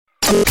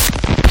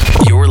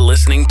You're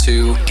listening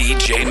to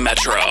DJ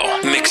Metro,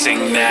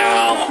 mixing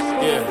now.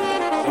 Yeah,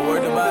 the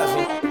word demise.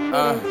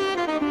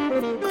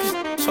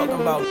 Talking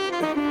about.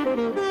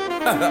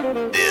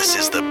 This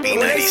is the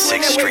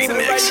B96 Street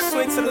Mix.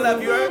 Swing to the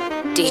left, you heard?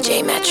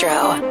 DJ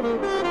Metro,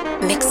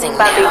 mixing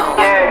now.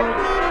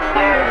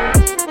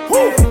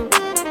 Woo!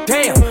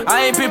 Damn,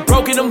 I ain't been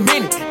broke in a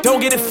minute.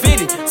 Don't get it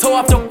fitted. Toe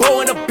off the bow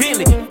in a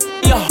Bentley.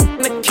 Yeah,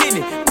 in the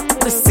kidney.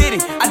 The city,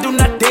 I do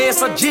not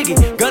dance or jiggy.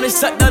 Gun is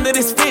sucked under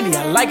this Fendi.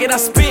 I like it, I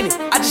spin it.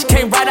 I just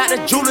came right out the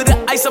jeweler, the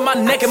ice on my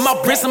neck and my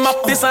wrist and my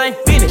fist. I ain't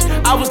finished.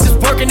 I was just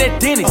working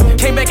at Denny's.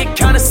 Came back and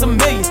counted some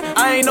millions.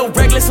 I ain't no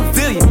regular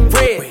civilian.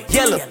 Red,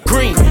 yellow,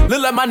 green.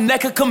 Look like my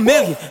neck a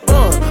chameleon.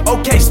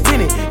 Okay,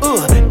 spin it.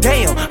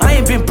 Damn, I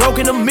ain't been broke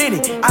in a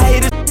minute. I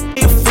hate it.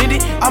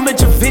 Offended, I'm a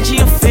Da Vinci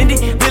offended.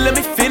 Then let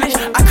me finish.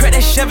 I cracked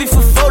that Chevy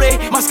for 40.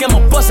 My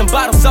scammer busting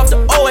bottles off the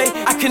OA.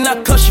 I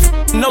cannot cuss you,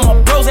 no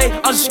more bros.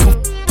 I'm just gon'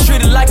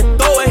 treat it like a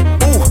throwaway.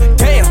 Ooh,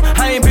 damn,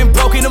 I ain't been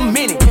broke in a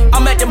minute.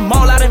 I'm at the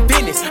mall out in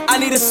business. I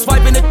need a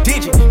swipe in a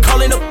digit.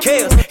 Calling up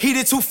Kales. He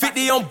did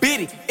 250 on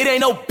Biddy. It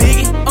ain't no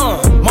biggie.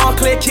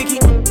 Montclair kicky.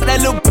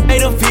 That little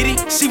ain't a viddy.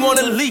 She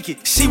wanna leak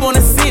it. She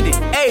wanna send it.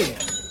 Ayy,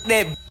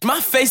 that my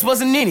face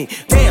wasn't in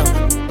it. Damn.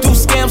 Do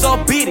scams, all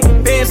beat it.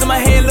 Bands in my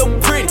hand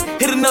look pretty.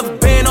 Hit another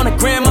band on the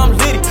gram, I'm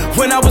litty.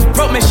 When I was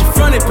broke, man, she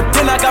fronted. But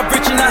then I got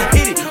rich and I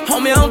hit it.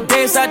 Homie, I don't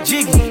dance, I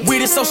jiggy.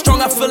 Weed is so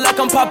strong, I feel like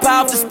I'm Popeye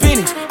off the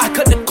spinach. I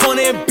cut the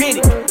corner and bend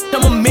it.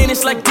 I'm a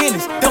menace like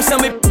Dennis. Don't sell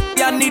me,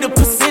 I need a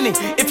percentage.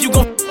 If you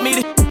gon' me,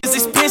 the is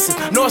expensive.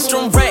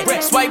 Nordstrom rack,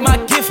 swipe my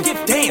gift.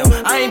 Damn,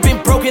 I ain't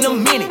been broke in a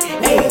minute.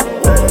 Hey,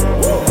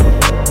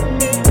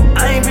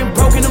 I ain't been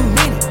broke in a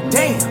minute.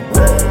 Damn,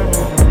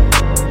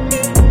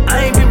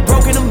 I ain't been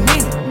broke in a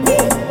minute.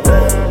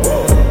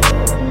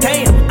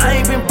 Damn, I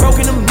ain't been broke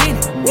in a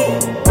minute.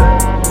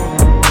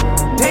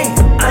 Damn,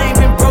 I ain't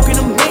been broke in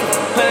a minute.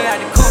 Pulling out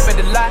the coupe at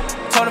the lot,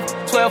 told him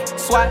 12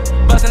 swat,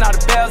 busting all the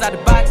bells out the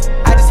box.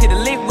 I just hit a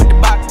lick with the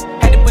box,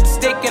 had to put the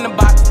stick in the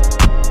box.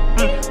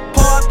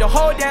 Pour up the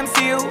whole damn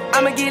seal,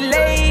 I'ma get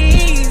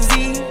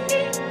lazy.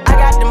 I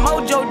got the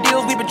mojo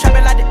deals, we been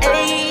trapping like the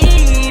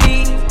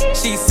 80s.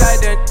 She said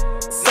that,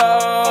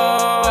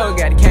 so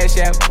got the cash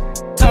out.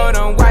 Told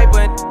him white,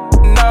 but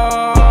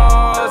no,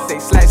 say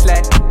slash.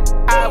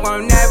 I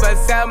won't never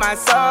sell my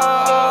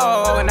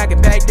soul, and I can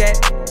back that.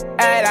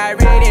 And I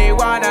really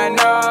wanna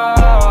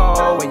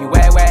know where you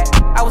at, where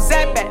I was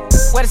at back,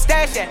 where the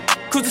stash at.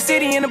 Cruise the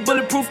city in a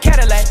bulletproof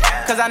Cadillac,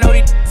 cause I know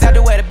these out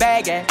there where the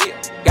bag at.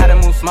 Gotta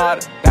move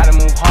smarter, gotta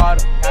move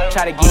harder.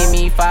 Try to give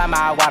me 5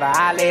 mile water.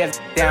 I lay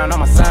down on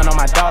my son, on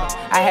my daughter.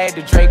 I had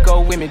the Draco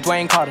with me,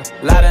 Dwayne Carter.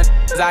 A lot of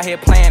out here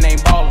playing,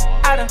 ain't ballin'.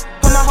 I done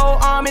put my whole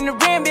arm in the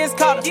rim, Vince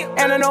Carter.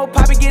 And I know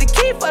Poppy get a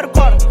key for the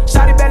quarter.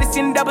 Shawty barely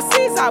seen the double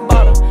C's, I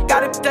bought her.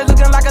 Got it that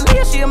looking like a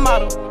Leah, she a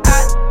model.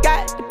 I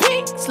got the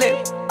pink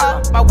slip,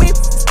 my whip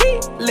is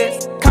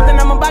keyless. Compton,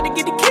 I'm about to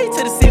get the key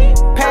to the city.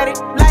 Patty,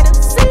 light up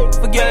the seat.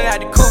 Forgetting out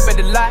the coupe at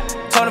the lot.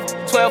 Told him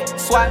 12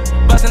 swat,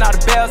 busting all the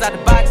bells out the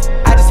box.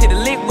 I just hit a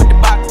lick with the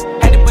box,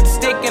 had to put the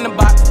stick in the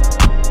box.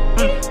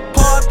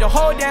 Pour up the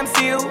whole damn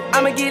seal,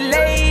 I'ma get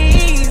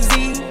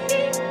lazy.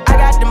 I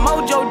got the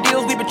mojo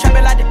deals, we been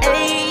trapping like the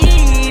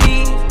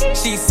 80s.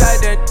 She said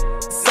that,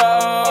 so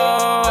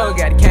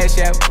got the cash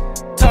out.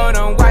 Told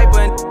him white,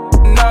 but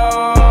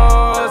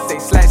no, say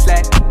slash.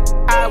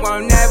 I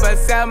won't never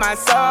sell my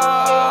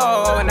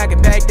soul, and I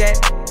can back that.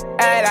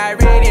 And I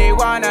really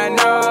wanna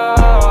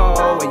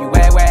know where you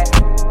at, where?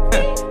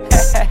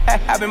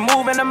 I've been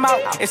moving them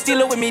out, and steal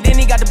it with me, then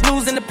he got the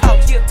blues in the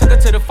pouch. Took her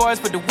to the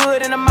forest, put the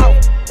wood in her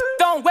mouth.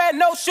 Don't wear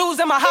no shoes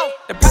in my house.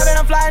 The private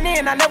I'm flying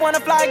in, I never wanna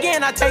fly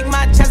again. I take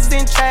my chances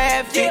in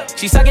traffic.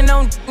 She sucking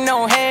on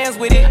no hands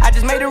with it. I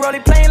just made her roll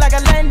it plain like a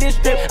landing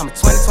strip. I'm a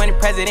 2020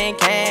 president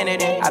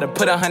candidate. I done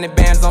put 100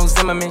 bands on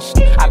Zimmerman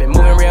shit. I been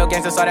moving real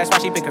gangster, so that's why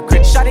she pick a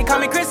crit. Shawty call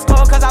me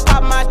Crisco, cause I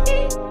pop my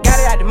shit. Got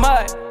it out the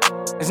mud,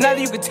 there's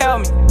nothing you can tell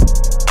me.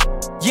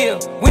 Yeah,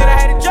 when I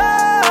had a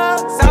job,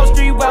 South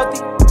Street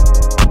wealthy.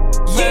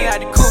 Yeah, out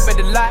the coupe at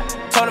the lot,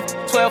 told him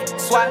 12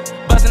 swat,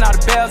 busting all the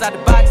bells out the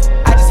box.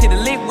 I just hit a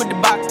lick with the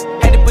box,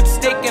 had to put the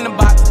stick in the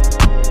box.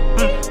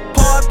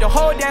 Pour up the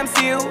whole damn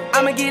seal,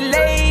 I'ma get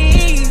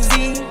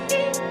lazy.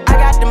 I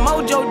got the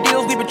mojo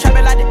deals, we been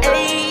trapping like the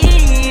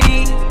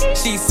 80s.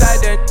 She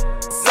said that,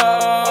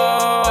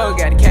 so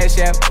got the cash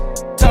out.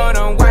 Told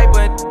him white,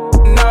 but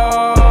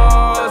no,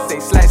 say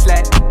slash.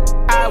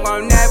 I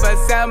won't never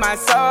sell my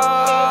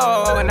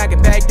soul, and I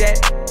can back that.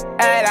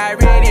 And I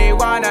really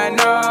wanna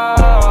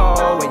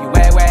know where you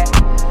at, where?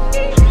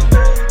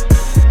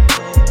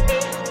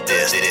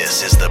 This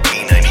is the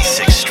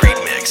B96 Street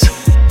Mix.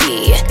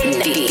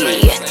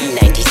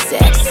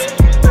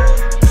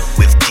 B96.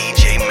 With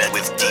DJ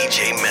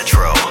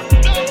Metro.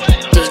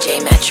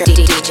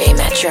 DJ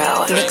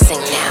Metro, mixing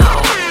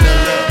now.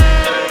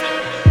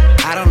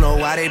 I don't know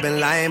why they been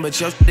lying, but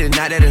your shit is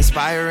not that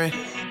inspiring.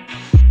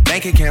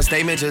 Bank account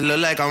statement just look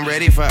like I'm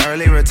ready for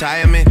early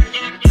retirement.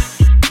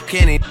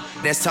 Kenny,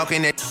 that's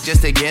talking that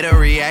just to get a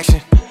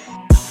reaction.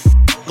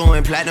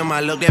 Going platinum,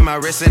 I looked at my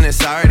wrist and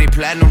it's already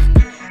platinum.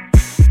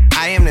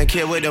 I am the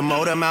kid with the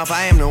motor mouth,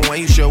 I am the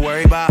one you should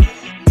worry about.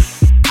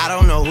 I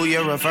don't know who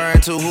you're referring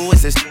to, who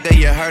is this that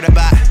you heard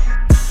about?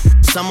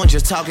 Someone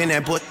just talking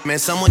that butt, man,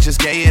 someone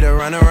just gave you the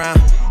runaround.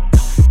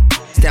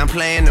 Down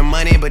playing the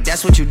money, but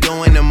that's what you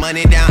doing, the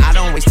money down. I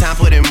don't waste time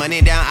putting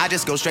money down, I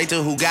just go straight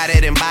to who got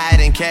it and buy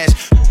it in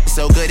cash.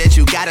 So good that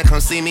you gotta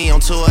come see me on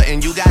tour,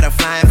 and you gotta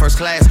fly in first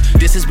class.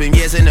 This has been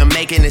years in the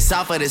making, it's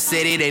south of the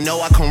city, they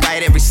know I come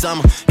right every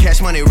summer.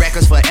 Cash Money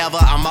Records forever,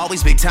 I'm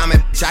always big time,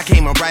 bitch, I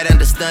came up right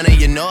under Stunner,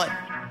 you know it.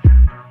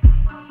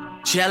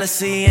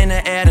 Jealousy in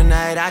the air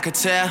tonight, I could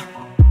tell.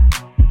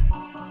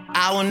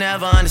 I will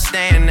never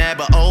understand that,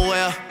 but oh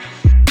well.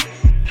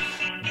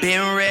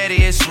 Been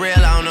ready, it's real,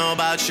 I don't know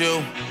about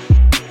you.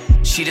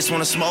 She just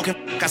wanna smoke and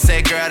I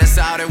said, girl, that's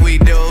all that we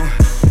do.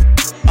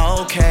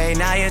 Okay,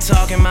 now you're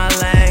talking my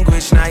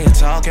language, now you're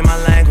talking my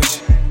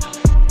language.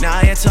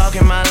 Now you're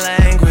talking my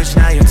language,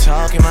 now you're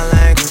talking my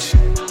language.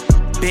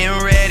 Been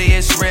ready,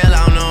 it's real,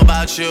 I don't know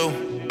about you.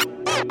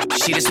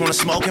 She just wanna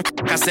smoke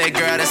and I said,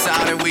 girl, that's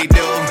all that we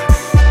do.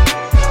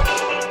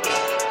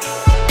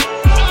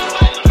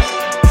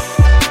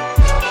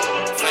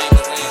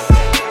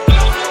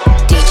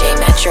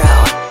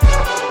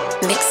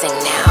 Mixing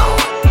now.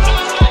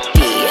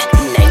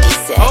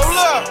 B96. Hold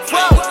up.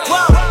 Whoa,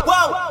 whoa,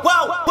 whoa,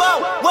 whoa,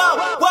 whoa,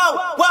 whoa,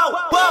 whoa,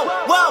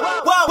 whoa,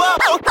 whoa,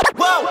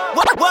 whoa,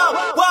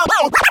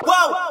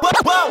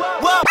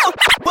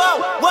 whoa,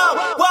 whoa,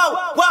 whoa,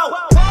 whoa.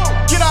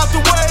 Get out the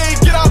way,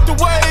 get out the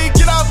way,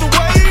 get out the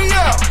way,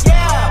 yeah.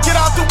 Get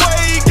out the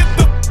way, get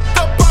the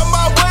up out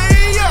my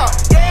way, yeah.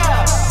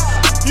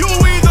 You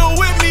either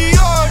with me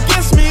or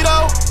against me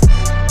though.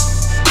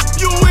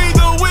 You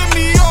either with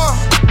me or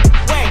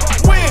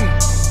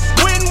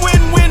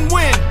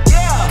win.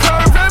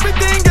 Curve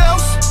everything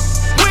else.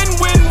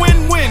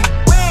 Win.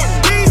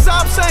 These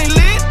ops ain't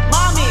lit.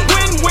 Mommy.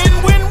 Win.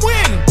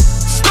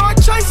 Start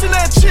chasing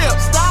that chip.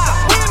 Stop.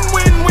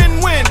 Win.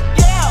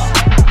 Yeah.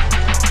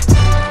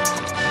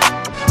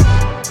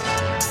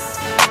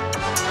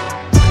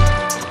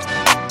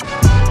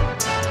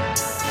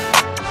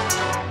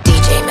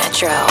 DJ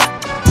Metro.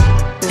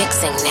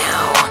 Mixing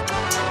now.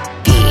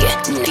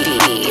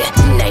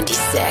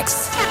 B96.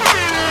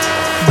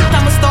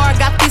 I'm a star,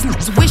 got these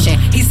niggas wishing.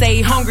 He say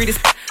he hungry, this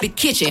the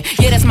kitchen.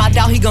 Yeah, that's my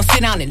dog, he gon'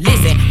 sit down and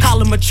listen.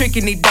 Call him a trick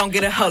and he don't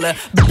get a holler.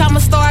 But I'm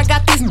a star,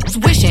 got these niggas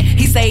wishing.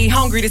 He say he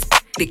hungry, this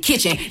the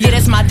kitchen. Yeah,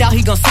 that's my dog,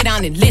 he gon' sit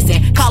down and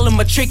listen. Call him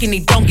a trick and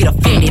he don't get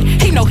offended.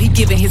 He know he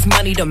giving his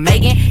money to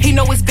Megan. He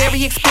know it's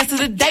very expensive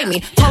to date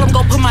me. Told him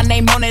go put my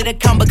name on that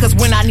account because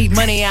when I need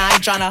money, I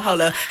ain't tryna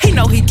holler. He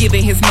know he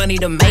giving his money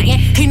to Megan.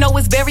 He know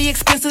it's very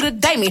expensive to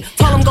date me.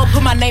 Told him go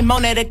put my name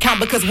on that account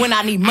because when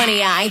I need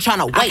money, I ain't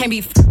tryna wait. I can't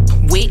be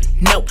with,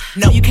 no,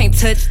 you can't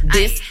touch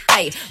this,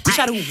 ayy. Bitch,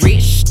 I do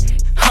rich,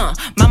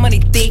 my money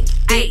thick,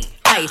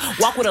 ayy.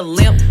 Walk with a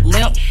limp,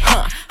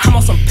 I'm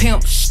on some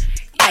pimp shit,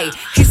 ayy.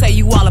 He say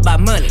you all about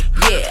money,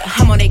 yeah.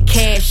 I'm on that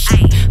cash,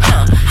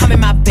 I'm in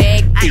my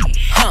bag,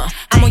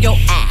 I'm on your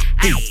eye,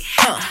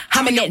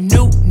 I'm in that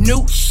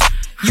new shit.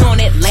 You on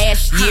that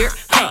last year,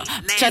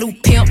 bitch, I do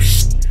pimp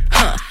shit,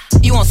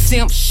 you on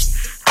simp shit.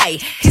 Ay,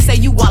 he say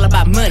you all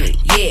about money,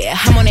 yeah.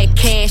 I'm on that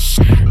cash.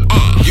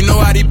 You know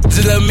how these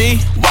bitches love me?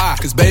 Why?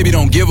 Cause baby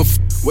don't give a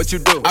what you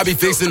do. I be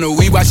fixing the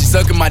weed while she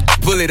sucking my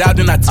dick, pull it out,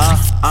 then I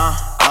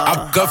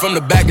I cut from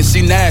the back and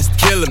she nasty,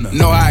 killing her.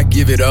 Know how I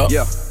give it up.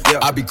 Yeah.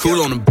 I be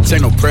cool on the bitch,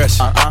 ain't no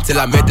pressure. Till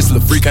I met this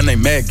little freak, her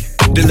name Maggie.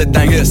 This little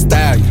thing here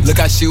style. Look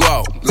how she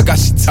walk, look how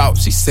she talk,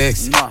 she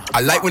sexy.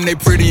 I like when they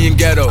pretty and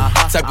ghetto.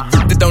 Type of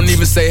bitch that don't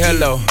even say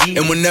hello.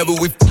 And whenever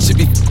we she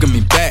be fucking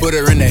me back. Put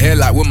her in the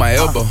headlock with my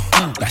elbow.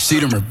 Now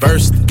she done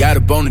reversed. Got a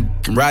bone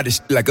and can ride this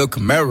shit like a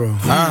Camaro.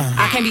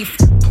 I can't be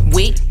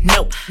with,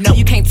 no,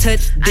 you can't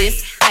touch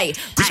this. Ayy,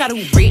 bitch, I do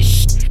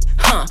rich,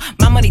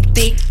 my money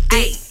thick,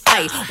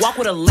 ayy. Walk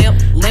with a limp,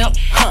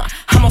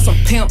 I'm on some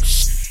pimp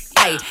shit.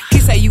 Ay, he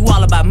say you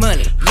all about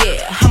money,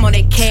 yeah. I'm on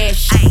that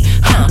cash,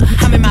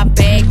 I'm in my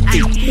bag,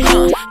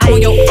 I'm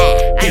on your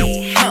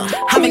eye,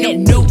 I'm in that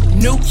new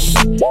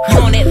shit. You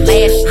on that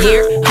last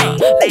year,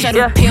 bitch, I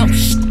do pimp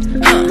shit,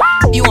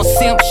 you on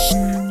simp shit.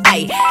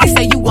 Ay, he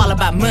say you all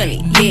about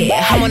money,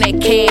 yeah. I'm on that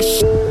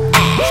cash.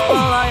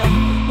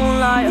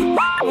 Moonlight,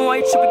 why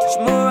you trippin', catch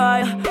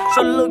Mariah?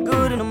 Try to look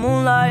good in the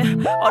moonlight.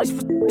 All these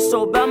f***ing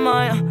so bad,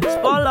 man.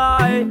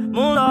 Spotlight,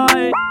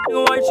 moonlight,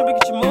 why you trippin',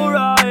 catch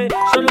Mariah?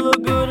 Try to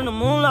look good in the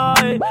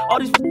moonlight. All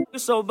these f***ing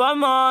so bad,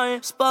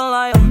 man.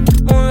 Spotlight,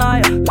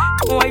 moonlight,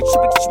 why you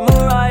trippin', catch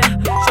Mariah?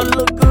 Try to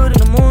look good in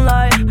the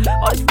moonlight.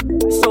 All these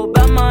f***ing so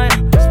bad, man.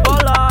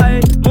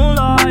 Spotlight,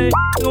 moonlight,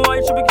 why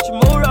you trippin', catch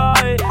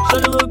Mariah? Try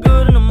to look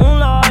good in the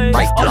moonlight.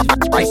 All these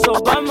f***ing so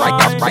bad, man.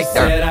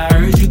 Said I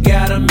heard you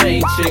got a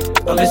main chick,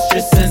 a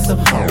mistress and some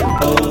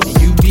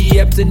hoes. You be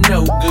up to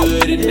no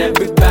good and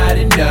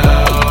everybody know.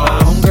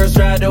 My homegirls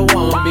tried to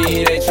want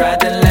me, they tried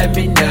to let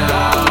me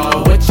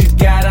know. What you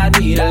got, I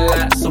need a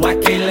lot, so I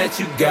can't let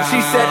you go.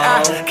 She said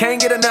I can't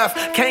get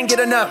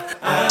enough.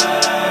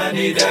 I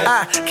need that.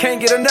 I can't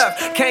get enough,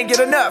 can't get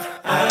enough.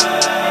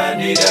 I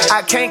need that.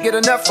 I can't get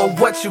enough of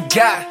what you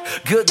got.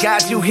 Good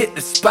guys, you hit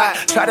the spot.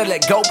 Try to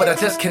let go, but I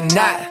just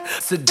cannot.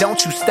 So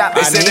don't you stop.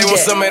 They said they want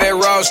some of that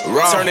raw.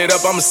 Turn it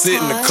up, I'ma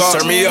sit in the car.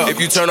 Turn me up. If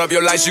you turn up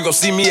your lights, you gon'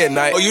 see me at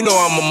night. Oh, you know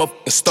I'm a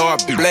motherfucking star.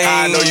 Blame.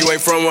 I know you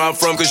ain't from where I'm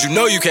from, cause you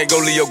know you can't go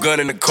leave your gun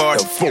in the car.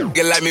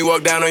 Get like me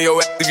walk down on your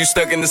ass if you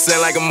stuck in the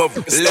sand like a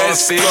motherfucking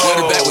starfish.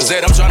 Where the back was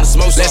at, I'm tryna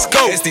smoke some. Let's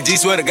go. SDG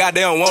swear to God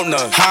they don't want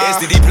none.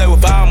 SDD play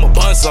with fire, I'ma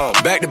bun some.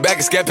 Back to back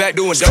and scat pack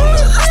doing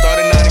donuts.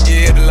 Started out to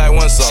get hit like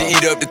one song. She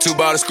eat up the 2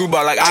 bottle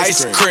screwball like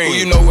ice cream. Who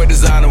you know wear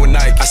designer with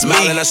Nike? I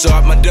smile and I show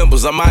off my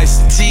dimples, I'm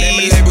icy. Name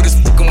and label this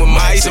fucking with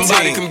my ice.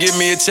 Somebody come give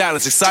me a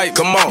challenge, excite.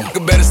 Come on,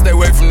 you better stay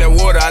away from that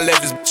water. I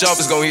left this bitch off,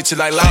 it's gon' hit you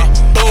like light.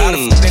 Boom. How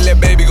the fuck they let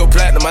baby go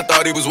platinum? I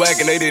thought he was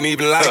whacking, they didn't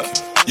even like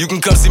it. You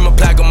can come see my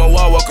plaque on my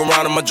wall, walk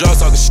around in my drawers,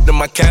 talking shit in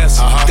my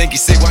castle. Think he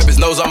sick, wipe his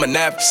nose, I'm a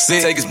nap.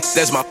 Take his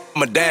that's my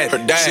dad. Her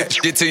dad.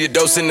 Shit till your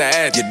dose in the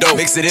ad, your dope.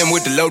 Mix it in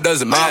with the low,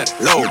 doesn't matter.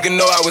 Low. You can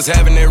know I was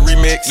having that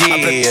remix. Yeah.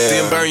 I play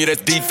and burn you,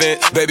 that's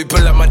defense. Baby,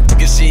 pull out my dick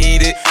and she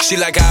eat it. She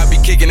like how I be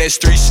kicking that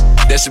street shit.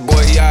 That's your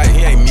boy, he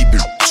ain't me,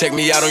 bitch. Check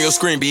me out on your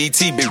screen, BET,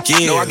 bitch.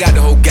 You know I got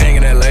the whole gang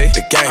in LA.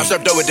 The gang. I'm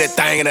strapped up with that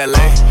thing in LA.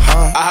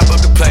 I hop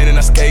up the plane and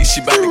I skate.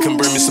 She bout to come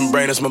bring me some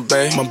brain, that's my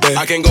bae.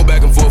 I can't go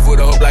back and forth with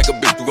a hope like a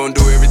bitch. You gon'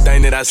 do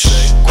everything that I say.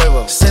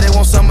 Quavo. Say they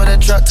want some of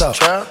that truck talk.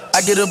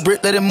 I get a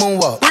brick, let it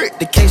moonwalk.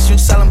 The case shoot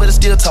silent, but it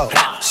still talk.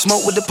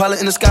 Smoke with the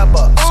pilot in the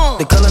skybox.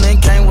 The color name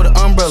came with an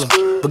umbrella.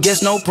 But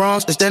guess no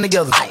prongs, they stand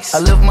together. I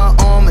lift my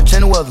arm and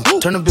change the weather.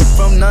 Turn a bitch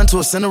from none to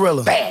a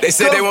Cinderella. They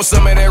said they want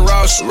some of that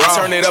raw shit.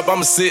 Turn it up,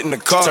 I'ma sit in the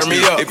car. Turn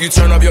me up. If you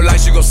turn up your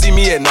lights, you gon' see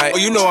me at night. Oh,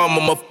 you know I'm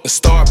a motherfucking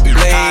star. Blame.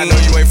 I know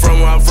you ain't from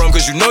where I'm from,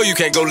 cause you know you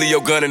can't go leave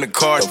your gun in the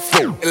car.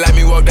 They let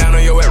me walk down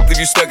on your ass if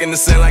you stuck in the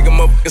sand like a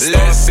motherfucking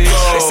starfish.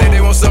 They said they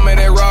want some of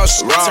that raw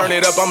shit. Turn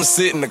it up, I'ma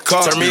sit in the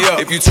car. Turn me up.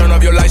 If you turn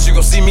up your lights, you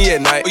gon' see me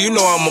at night. Oh, you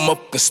know I'm a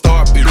motherfucking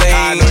star. Blame.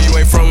 I know you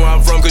ain't from where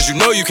I'm from, cause you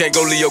know you can't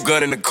go leave your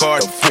gun in the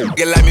car.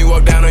 They let me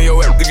walk down on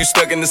your ass if you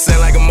stuck in the sand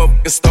like a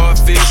motherfucking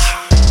starfish.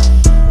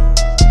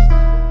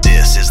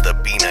 This is the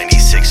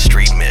B96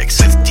 Street Mix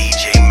with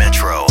DJ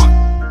Metro.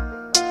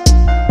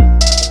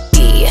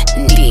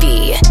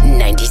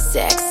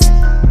 D96.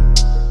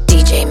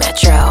 DJ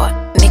Metro,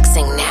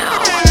 mixing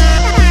now.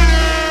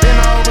 Then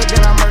over,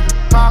 then I murder.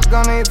 Pop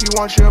gunner if you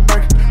want your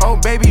burger. Oh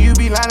baby, you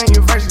be lying in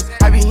your verses.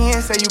 I be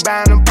hearing say you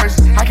buying them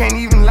purses. I can't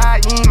even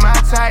lie, you ain't my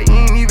type. You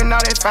ain't even know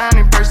that fine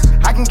in person.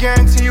 I can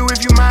guarantee you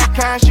if you my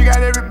kind, she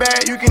got every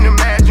bag you can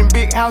imagine.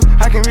 Big house,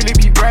 I can really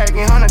be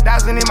bragging. 100,000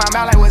 in my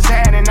mouth like what's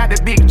happening. Not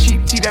the big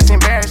cheap tea that's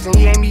embarrassing.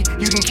 He ain't me,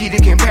 you can keep the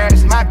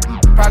comparison. My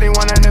probably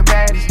one of the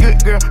baddest.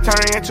 Good girl,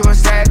 turning into a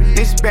savage.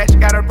 This bitch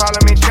got a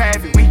problem in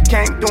traffic. We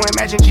can't do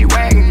Imagine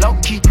G-Wagon. Low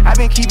key, I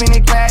been keeping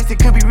it classy.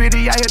 Could be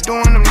really out here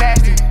doing them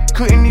nasty.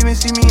 Couldn't even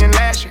see me in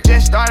last year.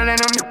 Just started in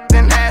them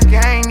then asking.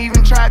 I ain't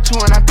even tried to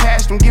and I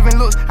passed them. Giving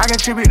looks, I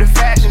contribute to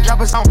fashion. Drop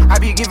a song, I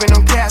be giving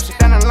them captions.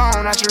 Stand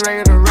alone, not your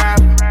regular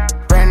rapper.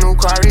 Brand new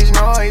car is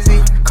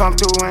noisy. Come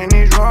through and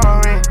it's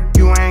roaring.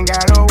 You ain't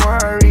gotta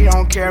worry,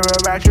 don't care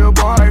about your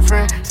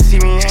boyfriend. See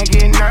me and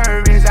get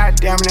nervous, I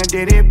damn near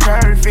did it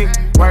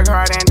perfect. Work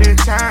hard and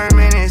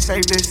determined, it's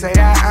safe to say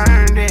I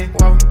earned it.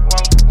 Whoa,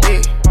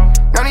 yeah.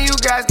 None of you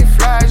guys can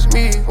flash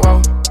me,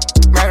 whoa.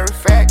 Matter of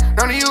fact,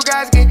 none of you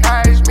guys can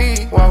hide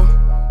me, whoa.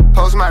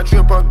 Post my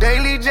drip up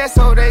daily just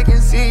so they can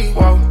see,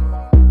 whoa.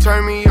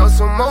 Turn me up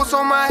some more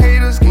so my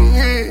haters can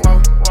hear,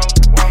 whoa.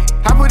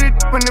 I put it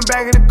in the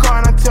back of the car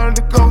and I tell her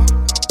to go.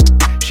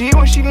 She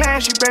when she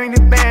lands, she bring me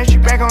the band, she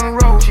back on the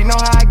road. She know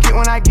how I get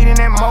when I get in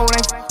that mode.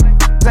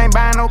 Ain't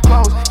buying no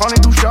clothes, only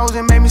do shows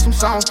and make me some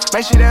songs.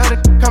 Make sure the other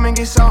come and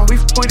get sold. We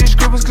with the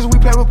scribbles cause we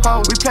play with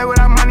pose. We play with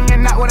our money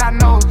and not with our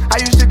nose. I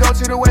used to go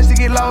to the west to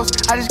get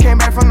lost. I just came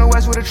back from the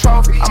west with a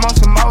trophy. I'm on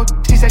some mode.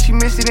 She said she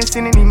missed it and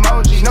sending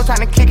emojis. No time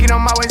to kick it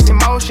on my waist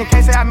in motion.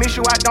 Can't say I miss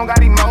you, I don't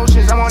got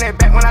emotions. I'm on that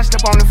back when I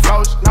step on the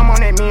floats. I'm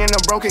on that me and the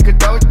broken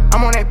Kadoji.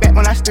 I'm on that back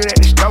when I stood at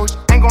the stove.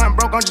 Ain't going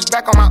broke, I'm just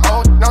back on my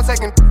old. No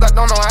taking I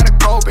don't know how to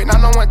cope it. I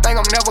know one thing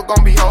I'm never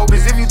gonna be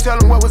hopeless. If you tell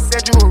them what was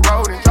said, you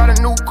eroding. Try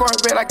the new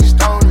Corvette like you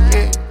stole it,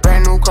 yeah.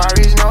 Brand new car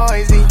is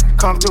noisy.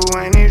 Come through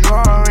and it's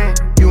roaring.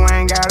 You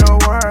ain't gotta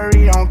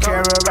worry, don't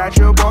care about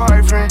your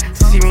boyfriend.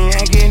 See me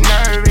and get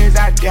nervous,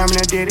 I damn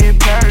near did it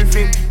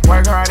perfect.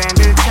 Work hard and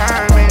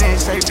determined,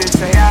 it's safe to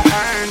say I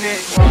earned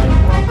it.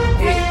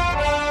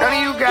 Yeah. None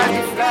of you guys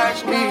can flash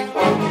me.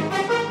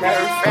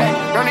 Matter of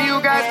fact, none of you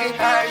guys can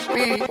hide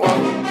me.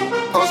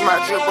 Post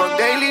my drip up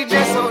daily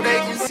just so they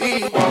can see.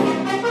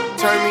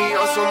 Turn me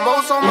up some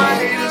more so my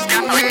haters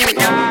can hear.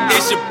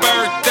 It's your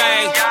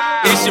birthday,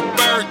 it's your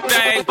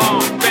birthday.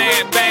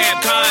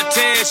 Bad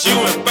contest, you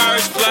in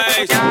first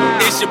place.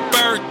 It's your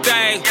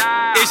birthday,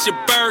 it's your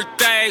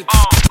birthday.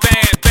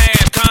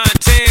 Bad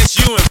contest,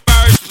 you in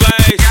first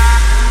place.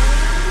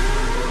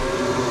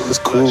 It's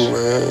cool,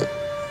 man.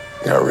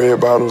 Got red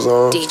bottoms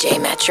on. DJ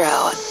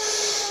Metro.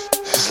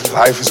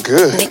 Life is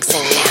good.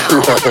 Mixing now. You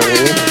know what I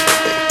mean?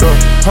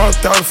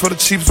 100,000 for the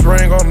cheapest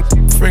ring on the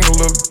finger,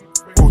 little.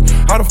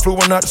 I done flew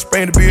one out to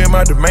Spain to be in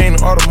my domain,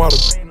 automata.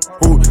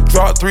 Ooh,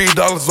 dropped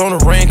 $3 on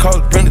the rain, cause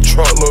it been the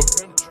truck, look.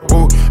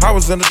 Ooh, I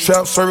was in the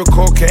trap, serving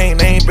cocaine,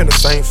 they ain't been the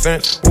same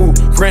since. Ooh,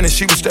 granted,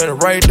 she was standing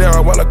right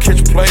there while I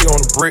catch play on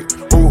the brick.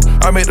 Ooh,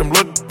 I made them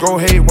look, go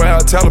haywire,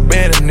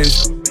 Taliban in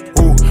this.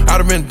 Ooh, I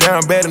done been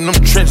down bad in them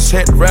trenches,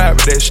 had to ride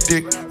with that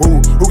stick. Ooh,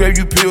 who gave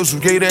you pills, who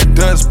gave that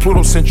dust,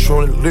 Pluto sent you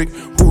on the lick.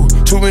 Ooh,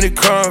 too many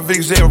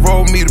convicts, they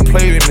rolled me to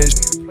play in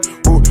this.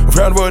 Ooh, I'm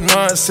proud of what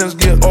nonsense,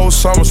 get old,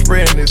 so I'm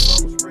spreading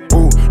this.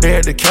 Ooh, they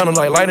had the counter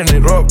like lighting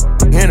it up,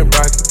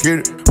 anybody can get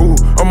it. Ooh,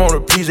 I'm on a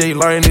PJ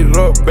lighting it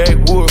up,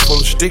 backwood full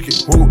of sticky.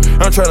 Ooh,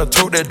 I'm trying to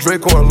tote that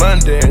Draco in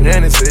London,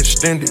 and it's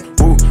extended.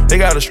 Ooh, they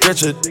gotta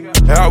stretch it,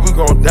 how we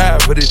gon' die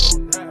for this?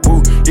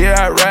 Ooh, yeah,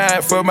 I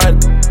ride for my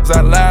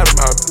I lie to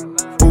my.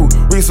 Ooh,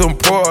 we some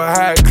poor,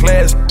 high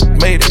class,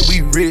 made it,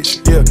 we rich,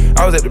 yeah.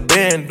 I was at the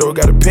band, though,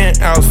 got a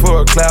penthouse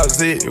for a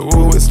closet.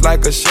 Ooh, it's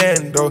like a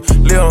shando,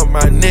 live on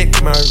my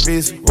neck, my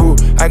wrist. Ooh,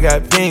 I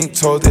got pink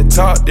toes that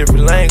talk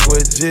different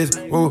languages.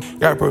 Ooh,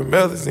 got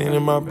promethazine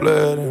in my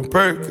blood and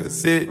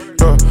Percocet.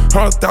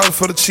 $100,000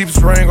 for the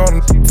cheapest ring on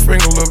the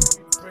finger, look.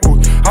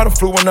 Ooh, I done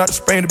flew one out to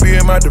Spain to be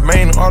in my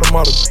domain and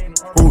automotive.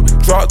 Ooh,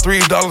 dropped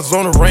 $3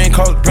 on the rain,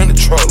 cause it been the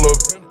truck, look.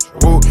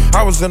 Ooh,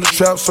 I was in the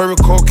trap, serving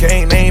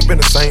cocaine, they ain't been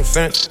the same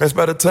since. That's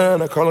by the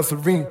time I call her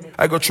Serena.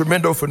 I go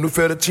tremendo for new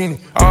fettuccine.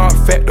 All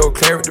fat though,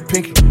 claret the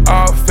pinky.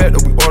 All fat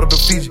though, we order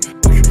the Fiji.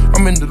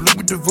 I'm in the loop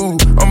with the voo,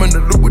 I'm in the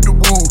loop with the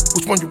woo.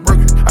 Which one you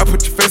working? I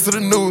put your face to the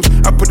news.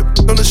 I put the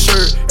on the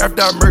shirt.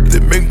 After I murdered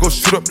it, make him go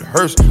shoot up the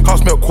hearse.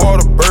 Cost me a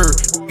quarter bird.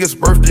 Gets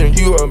birthday and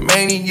you a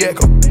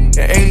maniac, an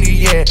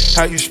alien.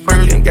 How you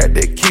splurging? Got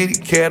that kitty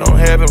cat, I'm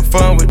having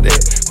fun with that.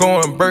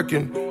 Going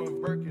Birkin.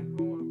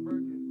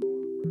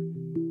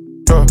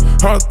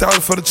 $100,000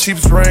 for the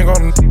cheapest ring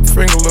on the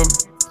finger, look.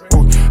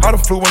 Ooh, I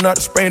done flew one out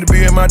to Spain to be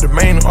in my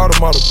domain and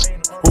automotive.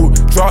 Ooh,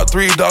 dropped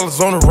 $3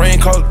 on the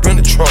rain, cause it been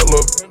the truck,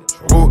 look.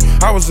 Ooh,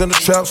 I was in the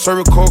trap,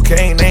 serving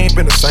cocaine, they ain't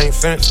been the same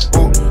since.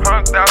 Ooh,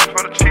 $100,000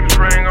 for the cheapest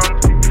ring on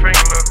the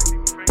finger, look.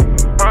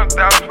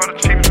 $100,000 for the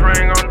cheapest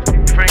ring on the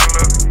finger,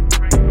 look.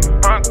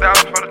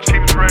 $100,000 for the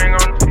cheapest ring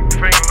on the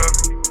finger, look.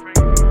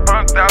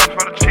 $100,000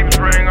 for the cheapest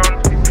ring on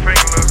the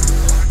finger, look.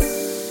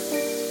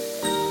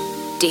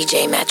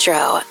 DJ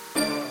Metro.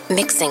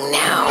 Mixing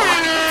now.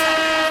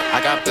 I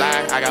got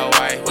black, I got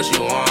white, what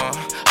you want?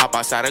 Hop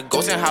outside a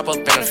ghost and hop up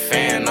in a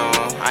fan on.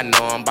 I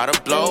know I'm about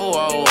to blow,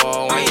 oh,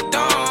 oh, I ain't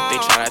dumb. They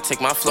try to take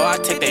my floor, I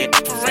take their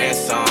for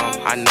ransom.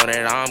 I know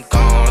that I'm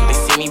gone. They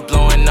see me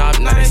blowing up,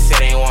 now they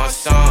say they want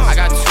some. I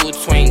got two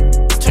twin,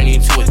 turn you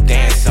to a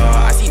dancer.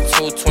 I see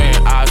two twin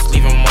eyes,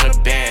 leave them on a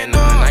band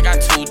on. I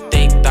got two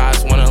thick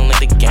thighs, wanna link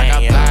the gang.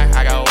 I got black,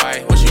 I got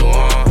white, what you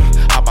want?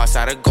 Hop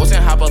outside a ghost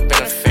and hop up in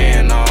a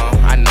fan on.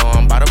 I know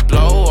I'm about to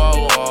blow,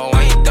 oh, oh,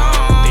 I ain't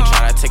dumb. They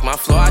try to take my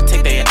floor, I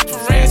take their for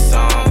ransom.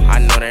 I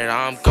know that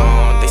I'm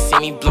gone. They see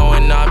me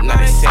blowing up, now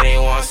they say they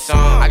want some.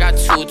 I got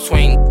two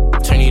twin,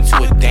 turn you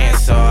to a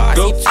dancer. I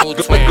see two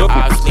twin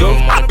eyes, leave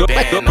them on the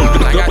band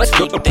on. I got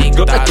two thick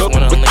thighs,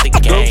 wanna link the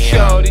gang.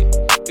 Shorty,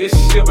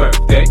 it's your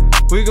birthday.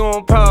 We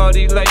gon'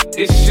 party like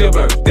it's your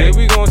birthday.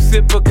 We gon'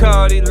 sip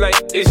Bacardi like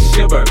it's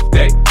your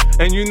birthday.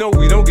 And you know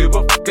we don't give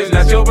a fuck, it's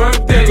not your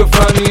birthday. You can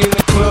find me in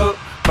the club,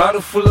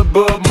 bottle full of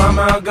bub.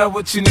 Mama, I got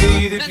what you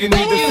need if you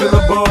need to fill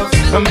a buzz.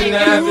 I'm in the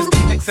having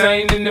sex, I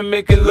ain't into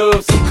making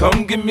love. So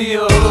come give me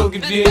a hug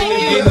if you're in the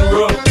getting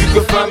rough. You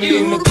can find me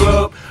in the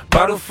club,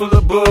 bottle full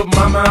of bub.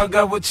 Mama, I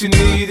got what you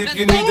need if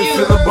you need to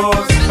fill a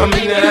buzz. I'm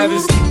in the having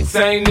sex,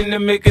 I ain't into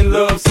making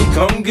love. So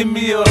come give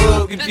me a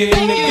hug if you're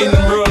in the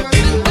getting rough.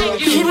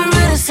 Keep it real,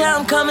 that's how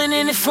I'm coming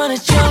in front of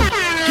you.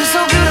 You're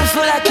so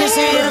beautiful, I can't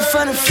say it in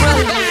front of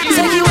front.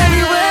 Take you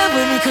everywhere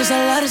with me, cause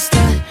I love to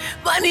stunt.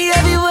 Money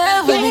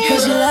everywhere with me,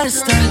 cause you love to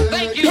stunt.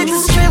 Hit the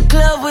strip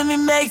club with me,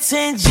 make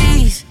 10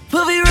 G's.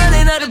 We'll be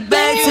running out the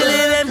bag till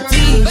it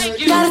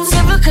empties. Got a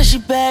temper cause she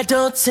bad,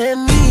 don't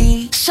tempt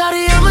me.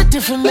 Shawty, I'm a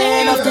different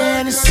man off the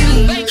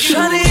Hennessy.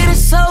 Tryna hit it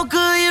so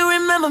good, you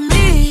remember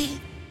me.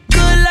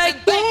 Good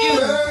like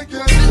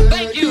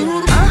thank you.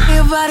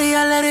 Your body,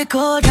 I let it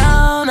go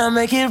down. I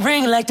make it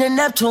ring like the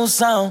Neptune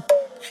sound.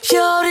 You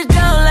hold it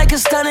down like a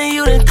stunner,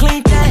 you done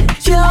clean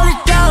that. You hold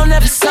it down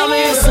every summer,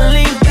 it's a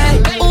lean back.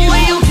 Ooh,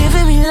 when you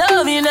giving me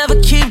love, you never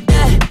keep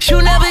that.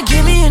 You never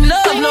give me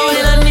enough,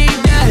 knowing I need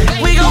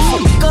that. We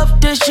gon' fuck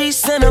up the sheets,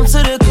 send them to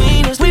the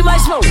cleaners. We might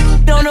smoke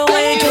on the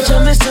way and catch a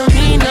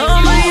misdemeanor.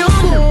 I'm a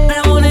young,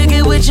 I wanna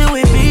get with you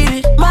and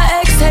beat it. My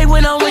ex hate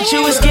when I'm with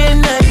you, it's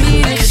getting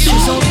heated. Cause you're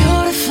so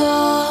beautiful.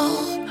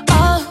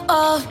 Oh,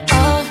 oh,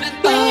 oh,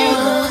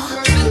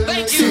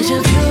 oh. Said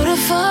you're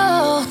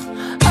beautiful.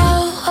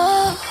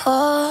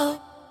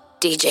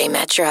 DJ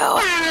Metro.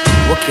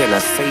 What can I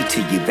say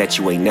to you that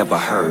you ain't never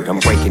heard? I'm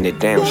breaking it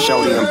down,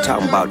 shorty, I'm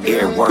talking about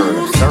every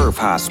word. Observe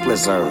how I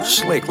splizzard,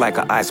 slick like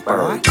an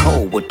iceberg,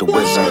 cold with the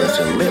wizards,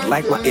 and lit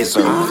like my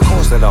izzard. Of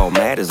course it all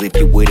matters if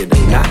you with it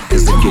or not,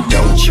 cause if you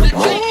don't, you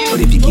won't.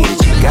 But if you get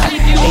it, you got it.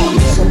 Ain't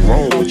nothing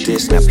wrong with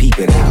this, now peep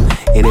it out.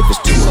 And if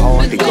it's too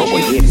hard, then go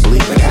ahead and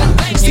bleep it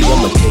out. See,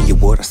 I'ma tell you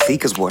what I see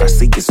critique is what I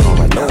seek is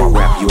all I know. I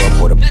wrap you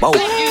up with a bow,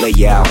 lay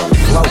you out on the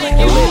floor,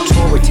 and let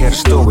Tori tell the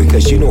story,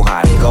 cause you know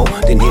how to go.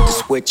 Then hit the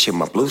switch in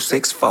my blue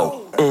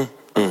 6-4.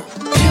 Beautiful,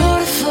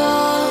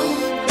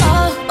 oh,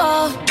 oh,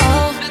 oh,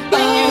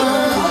 oh.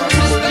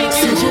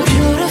 Such a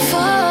beautiful,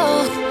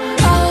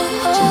 oh,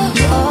 oh,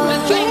 oh.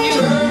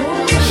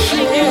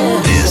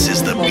 This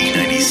is the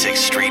B96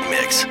 Street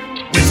Mix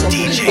with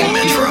DJ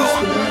Metro.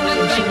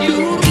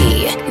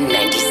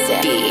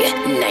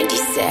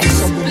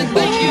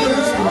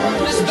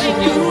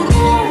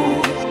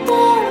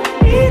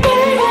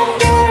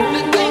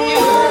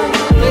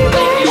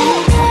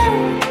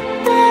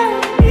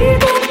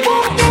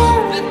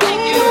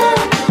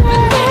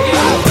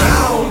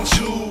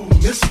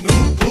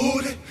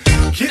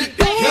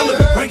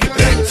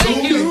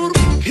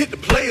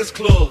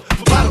 Club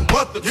for about a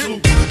month or two.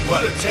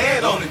 Put a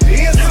tan on it,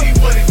 then see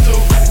what it do.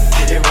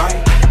 Get it right,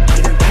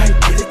 get it right,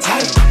 get it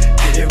tight.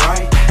 Get it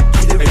right,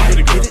 get it right,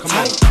 get it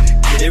tight.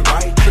 Get it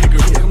right, get it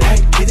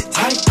right, get it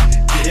tight.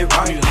 Get it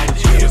right,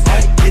 get it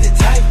right, get it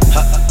tight.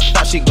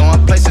 Thought she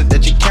going places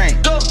that you can't.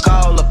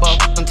 Call up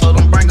and told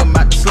them bring them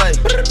out to slay.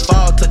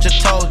 Fall, touch your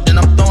toes, then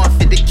I'm throwing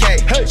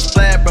 50K.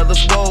 Splad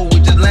brothers, whoa,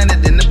 we just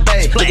landed in the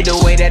bay. Look at the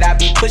way that I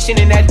be pushing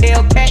in that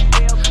Hellcat.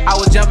 I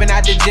was jumping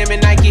out the gym in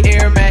Nike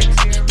Air Max.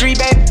 3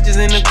 bad bitches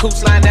in the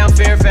coops lying down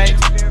Fairfax.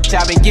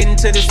 I've been getting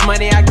to this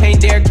money, I can't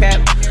dare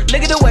cap.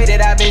 Look at the way that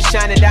I've been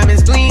shining,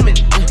 diamonds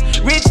gleaming.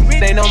 Rich,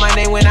 they know my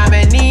name when I'm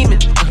at Neiman.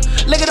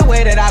 Look at the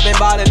way that I've been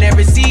ballin'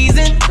 every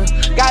season.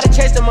 Gotta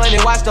chase the money,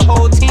 watch the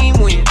whole team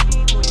win.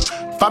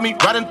 Find me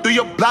riding through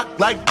your block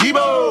like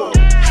Debo.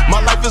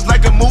 My life is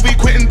like a movie,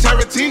 Quentin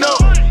Tarantino.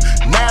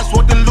 Nas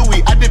walked in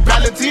Louis, I did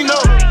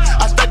Valentino.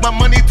 I stack my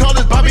money tall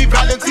as Bobby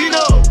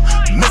Valentino.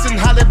 Missing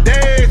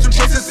holidays from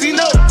chasing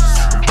C-notes.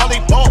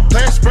 Volleyball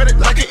playing, spread it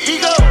like an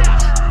ego.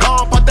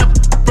 Gone, put that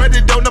spread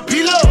it on the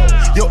pillow.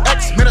 Your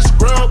ex man a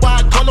scrub, why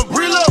I call him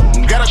Brillo.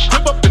 Got a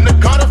clip up in the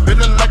corner,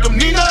 feeling like I'm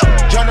Nino.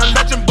 John a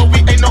legend, but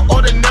we ain't no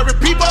ordinary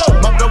people.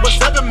 My blood was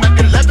 7, Mac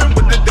 11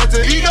 with the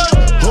desert ego.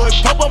 Hood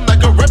pop, I'm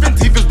like a reverend,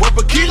 teeth is worth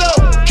a kilo.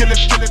 Kill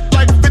it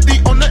like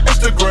 50 on the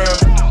Instagram.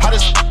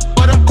 Hottest,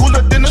 but I'm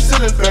cooler than a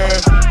ceiling fan.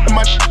 And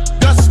my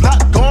dust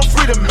lot going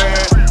freedom,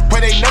 man.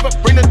 Pray they never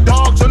bring the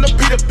dogs on the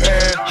Peter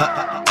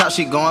Pan. Thought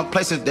she going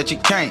places that you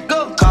can't.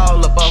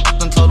 Call up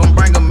and told them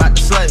bring them out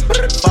to slay.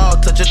 Fall,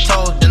 touch your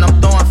toes, then I'm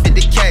throwing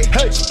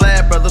 50K.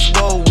 Splad brothers,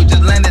 whoa, we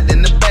just landed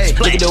in the bay.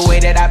 Look at the way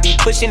that I be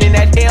pushing in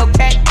that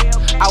Hellcat.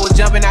 I was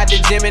jumping out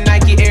the gym in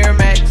Nike Air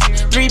Max.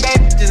 3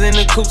 bad bitches in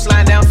the coops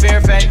lying down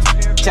Fairfax.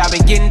 I've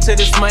been getting to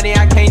this money,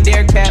 I can't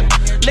dare cap.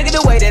 Look at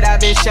the way that I've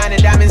been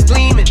shining, diamonds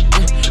gleaming.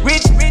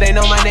 Rich, they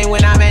know my name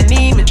when I'm at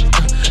Neiman.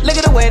 Look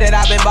at the way that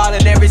I've been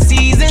ballin' every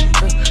season.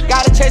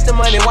 Gotta chase the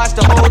money, watch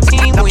the whole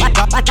team win.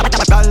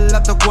 Dale a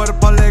tu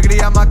cuerpo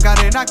alegría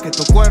Macarena, que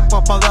tu cuerpo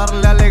es pa'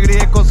 darle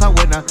alegría y cosa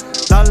buena.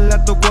 Dale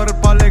a tu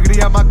cuerpo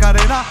alegría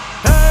Macarena,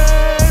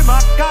 hey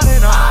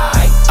Macarena.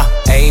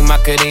 Ayy,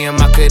 Macarena,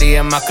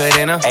 Macarena,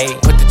 Macarena. Ayy,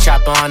 put the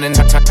chopper on and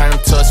turn him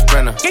to a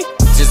sprinter.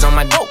 Just on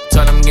my dope,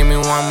 tell him give me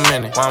 1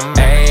 minute.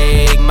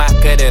 Ayy,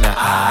 Macarena,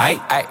 aight.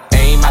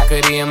 Ayy,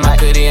 Macarena,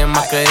 Macarena,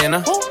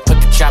 Macarena. Put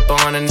the chopper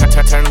on and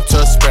turn him to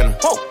a sprinter.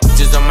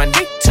 Just on my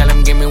dick, tell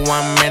him give me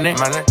 1 minute.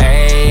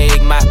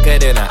 Ayy,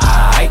 Macarena,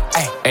 aight.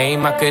 Ayy,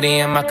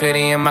 Macarena,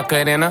 Macarena,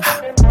 Macarena.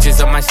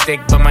 Just on my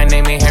stick, but my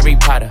name ain't Harry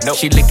Potter. Nope.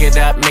 She lick it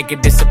up, make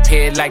it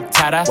disappear like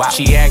Tata. Wow.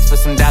 She asked for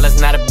some dollars,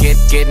 not a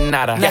getting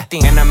out of.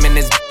 Nothing. And I'm in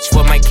this bitch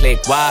for my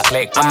click. Why?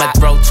 I'ma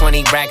throw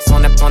 20 racks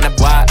on the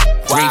why?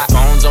 3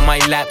 phones on my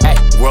lap,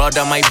 world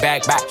on my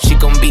back. She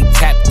gon' be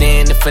tapped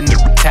in if a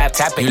nigga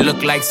tap it. You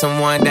look like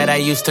someone that I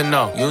used to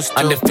know.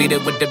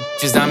 Undefeated with the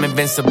bitches, I'm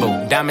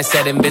invincible. Diamond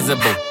said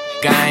invisible.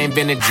 Guy ain't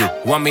been a Jew.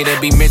 Want me to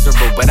be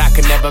miserable, but I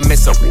can never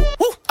miss her.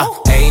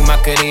 Ayy,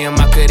 Macarena,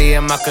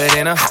 Macarena,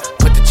 Macarena.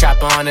 Put the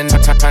chopper on and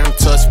turn him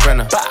to a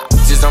sprinter.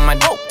 Just on my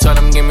dope, tell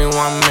him give me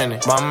 1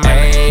 minute.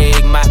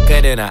 Ayy,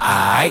 Macarena,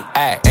 aight.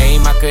 Ayy,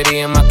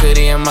 Macarena,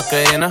 Macarena,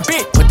 Macarena.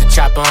 Put the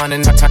chopper on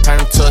and turn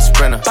him to a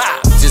sprinter.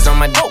 Just on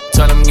my dope,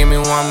 tell him give me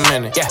 1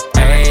 minute.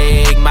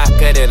 Ayy,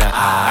 Macarena,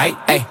 aight.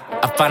 Ayy,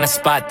 I find a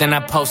spot, then I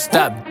post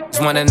up.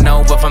 Just wanna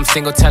know if I'm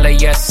single, tell her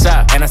yes,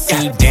 sir. And I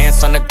see you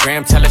dance on the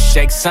gram, tell her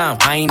shake some.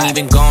 I ain't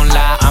even gon'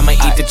 lie, I'ma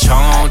eat the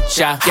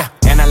choncha.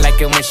 And I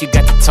like it when she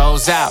got the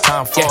toes out.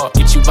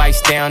 Get you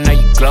iced down, now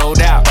you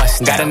glowed out.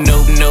 Got a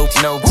new,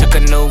 took a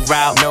new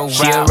route.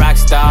 She a rock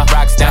star,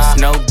 that's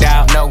no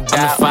doubt. I'm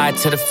the fire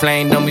to the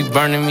flame, don't be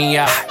burning me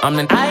out. I'm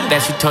the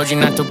that she told you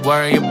not to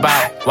worry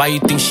about. Why you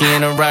think she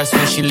in a rush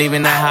when she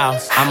leaving the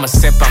house? I'ma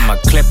sip, I'ma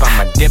clip,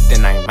 I'ma dip,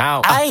 then I'm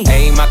out.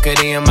 Ayy,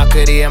 Macarena,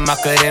 Macarena,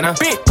 Macarena.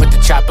 Put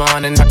the chopper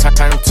on and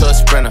turn him to a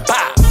sprinter.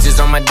 Just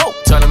on my dope,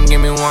 tell him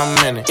give me 1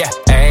 minute.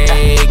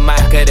 Ayy,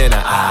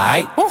 Macarena,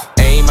 aight.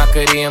 Ayy,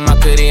 Macarena,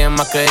 Macarena,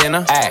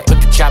 Macarena.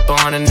 Put the chopper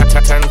on and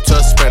turn him to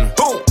a sprinter.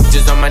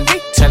 Just on my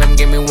dick, tell him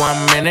give me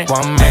 1 minute.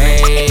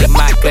 Ayy,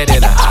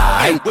 Macarena,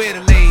 aight. Where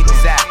the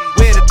ladies at?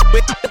 Where the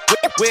ladies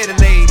at? Where the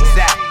ladies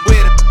at?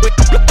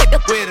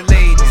 Where the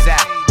ladies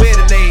at? Where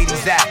the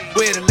ladies at?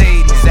 Where the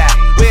ladies at?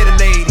 Where the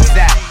ladies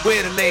at?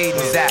 Where the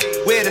ladies at?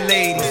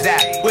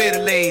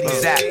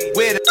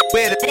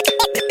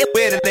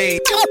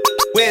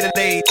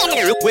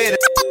 Where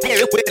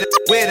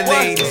the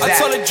ladies at? I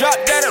told her drop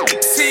that up,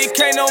 see you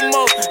can't no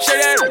more. Shake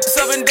that ass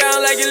up and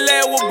down like your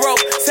leg was broke.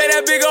 Say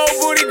that big old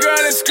booty girl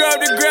and scrub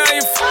the ground.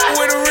 You f***ing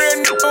with a real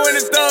nigga when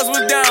the thugs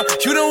was down.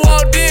 You done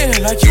walked in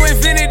like you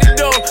invented the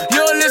door. You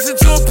don't listen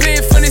to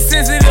opinion funny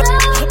sensitive.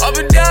 Up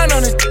and down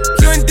on it,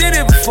 you ain't did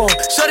it before.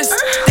 Show this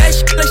that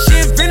shit like she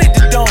invented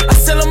the dome. I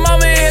tell her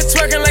mama in here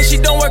twerking like she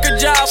don't work a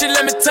job. She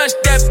let me touch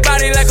that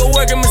body like a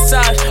working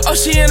massage. Oh,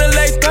 she in her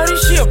late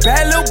 30s, she a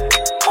bad little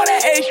all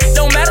that age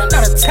don't matter,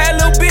 not a tad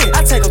little bit.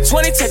 I take her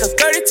 20, take her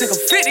 30, take her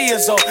 50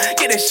 years old.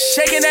 Get her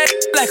shaking that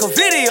like a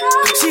video.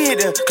 She hit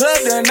the club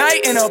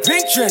tonight in a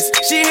pink dress.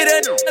 She hit her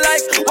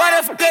like, why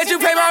the f*** did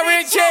you pay my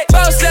rent check?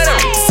 Bounce that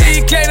up,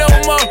 see you can't no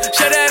more.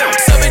 Shut that up,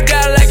 sub it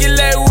down like your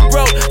leg was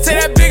broke. Take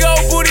that big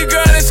old booty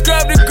girl and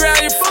scrub the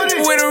ground. You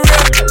f***ing with a real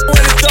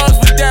when the thugs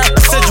was down.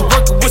 I said you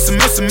working with some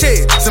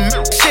shit,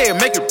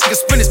 make a nigga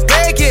spin his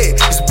bag, yeah.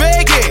 His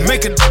bag, yeah.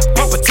 Make a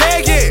pop a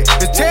tag, yeah.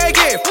 His tag,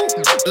 yeah.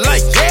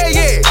 Like, yeah,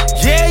 yeah.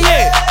 Yeah,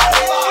 yeah.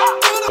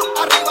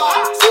 Arriba,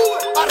 sube,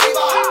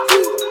 arriba,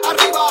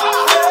 arriba,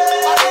 arriba,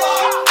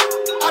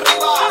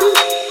 arriba,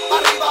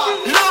 arriba,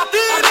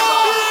 latino.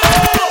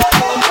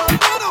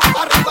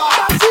 Arriba,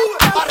 sube,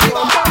 arriba,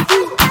 arriba,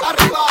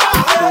 arriba,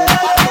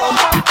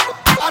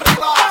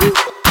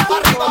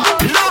 arriba,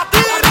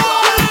 latino.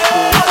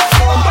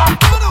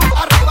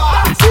 Arriba,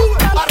 sube,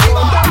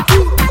 arriba,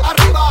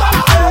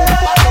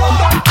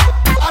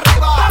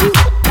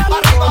 arriba,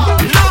 arriba,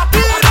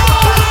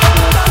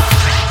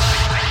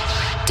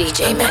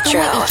 DJ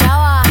Metro.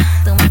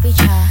 Tú me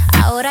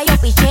pichabas, ahora yo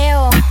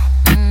picheo.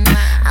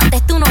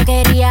 Antes tú no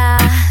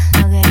querías,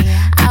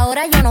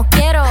 ahora yo no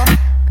quiero.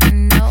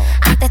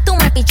 Antes tú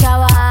me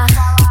pichabas,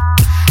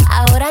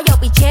 ahora yo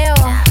picheo.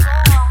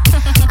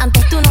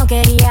 Antes tú no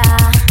querías,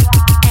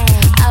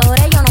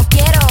 ahora yo no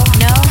quiero.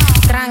 No,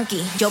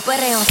 tranqui, yo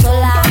perreo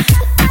sola.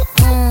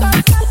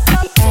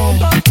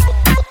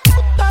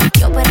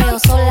 Yo perreo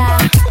sola,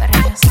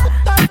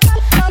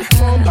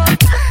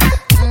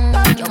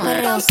 yo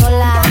perreo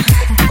sola.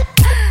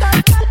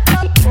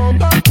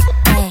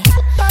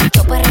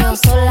 Yo perreo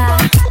sola.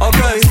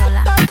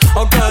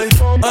 Ok,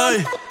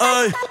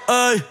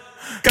 ey.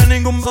 Que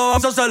ningún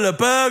bobazo se le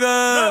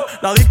pegue.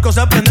 La disco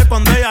se prende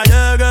cuando ella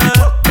llegue.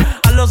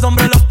 A los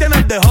hombres los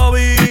tienes de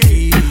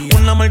hobby.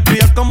 Una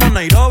malcria como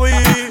Nairobi.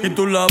 Y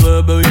tú la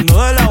ves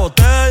bebiendo de la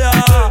botella.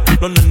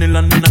 Los nenes y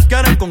las nenas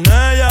quieren con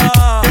ella.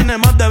 Tiene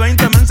más de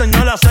 20, me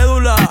enseñó la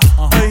cédula.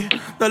 Ey,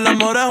 del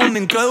amor es una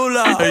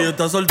incrédula. Ella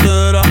está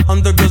soltera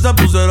antes que se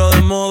pusiera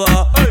de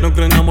moda. No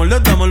creen amor, le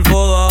damos el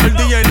foda. El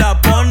DJ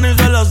la pone y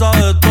se la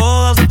sabe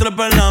toda. Se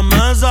trepa en la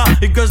mesa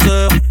y que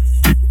se...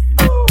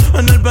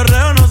 En el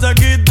perreo no se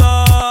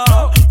quita.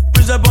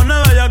 Y se pone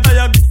bella, te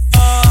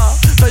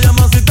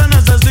llama si te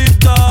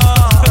necesita.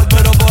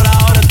 Pero por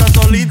ahora está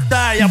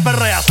solita. Ella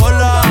perrea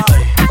sola.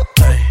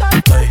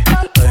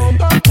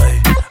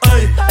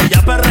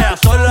 Ella perrea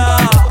sola.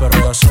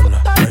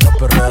 Ella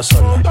perrea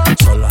sola.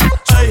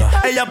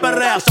 Ella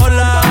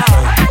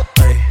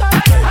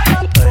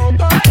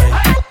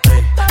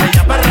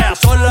perrea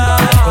sola.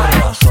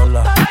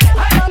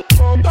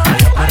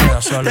 Ella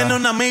perrea sola. Tiene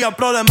una amiga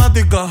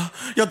problemática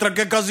y otra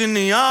que casi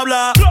ni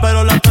habla,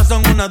 pero las tres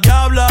son una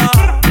diabla.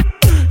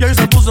 Y ahí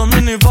se puso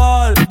mini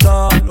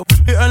falta,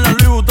 y en la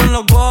Louis Vuitton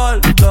lo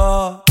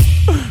guarda.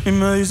 Y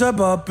me dice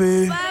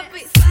papi,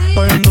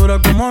 estoy en dura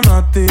como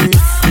Nati.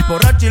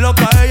 Borracha y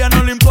loca, a ella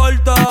no le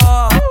importa.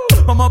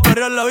 Vamos a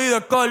perrear, la vida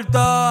es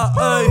corta.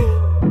 Ey.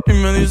 Y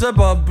me dice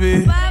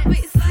papi,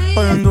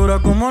 estoy en dura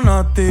como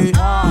Nati.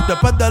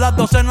 Después de las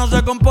 12 no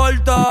se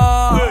comporta.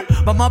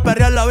 Vamos a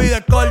perrear, la vida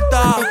es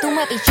corta. Antes tú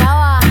me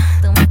pichabas,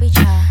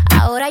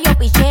 ahora yo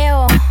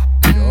picheo.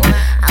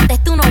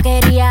 Antes tú no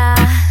querías,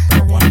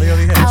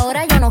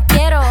 ahora yo no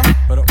quiero.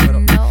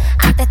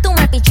 Antes tú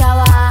me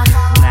pichabas,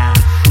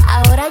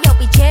 ahora yo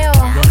picheo.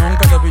 Yo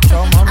nunca te he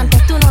pichado, mami.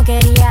 Antes tú no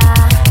querías,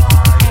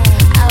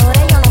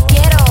 ahora yo no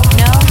quiero.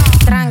 No,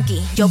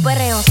 tranqui, yo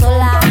perreo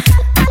sola.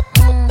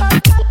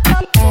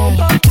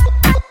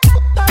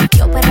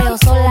 Yo perreo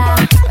sola.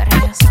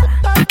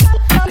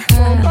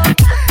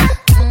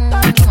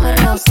 Yo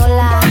perreo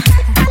sola.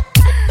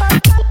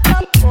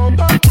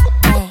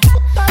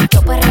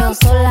 Yo perreo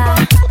sola.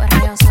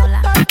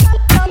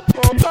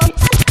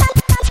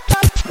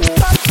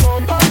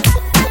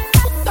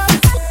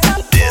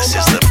 This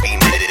is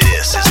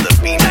the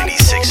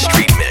B96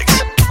 Street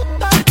Mix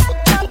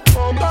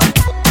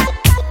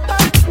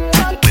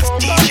with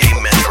DJ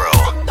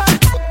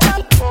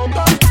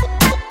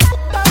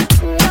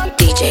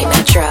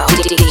Metro.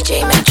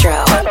 DJ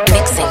Metro,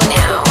 mixing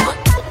now.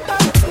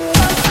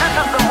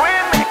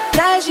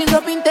 Trae sin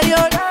ropa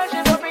interior.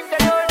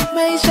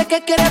 Me dice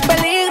que quiere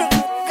peligro,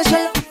 que se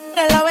lo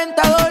el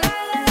aventador.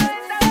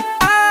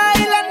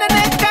 Ay, la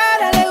nena es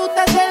cara, le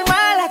gusta ser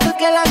mala, hasta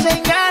que la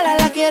señala,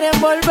 la quieren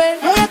volver.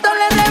 Ella todo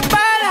le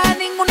repara,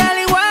 ninguna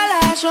le iguala.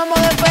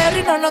 Somos de perro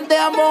y no nos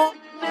dejamos.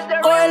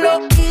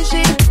 Cógelo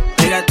easy.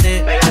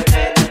 Pégate,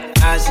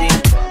 así,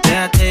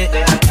 déjate,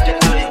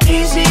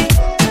 easy.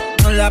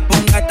 No la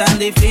pongas tan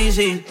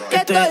difícil, que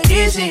esto es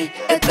easy,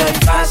 esto es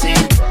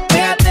fácil.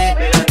 Pégate,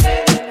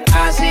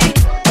 así,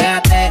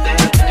 pégate,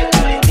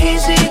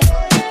 easy.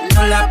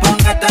 No la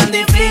pongas tan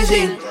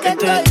difícil, que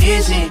esto es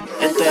easy,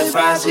 esto es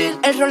fácil.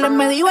 El rol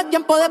me dijo es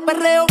tiempo de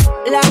perreo.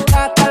 La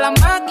gata, la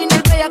máquina,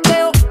 el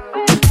bellaqueo.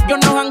 Yo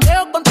no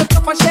jangueo con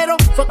texto falsero.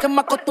 Fue que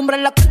me acostumbré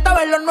en la cuenta a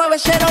ver los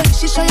 9-0. Y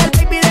si soy el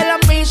baby de la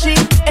Missy,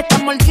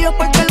 están mordidos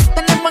porque los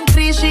tenemos en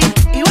crisis.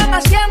 Iban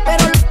a 100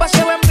 pero los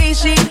paseo en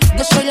bici.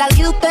 Yo soy la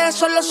líder, ustedes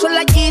solo son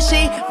la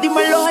Yeezy.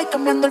 Dímelo, ay,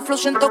 cambiando el flow,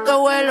 siento que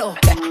vuelo.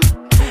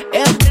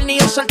 Es el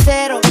niño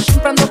soltero,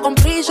 siempre ando con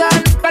prisa,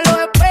 nunca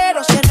lo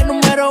espero. Si eres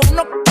número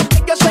 1,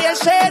 porque yo soy el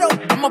 0.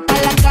 Vamos pa'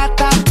 la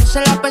gata, que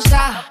se la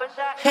pesa.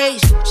 Hey,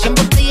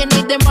 siempre te lleno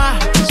y demás.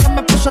 Se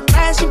me puso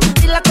traje sin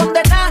sentir la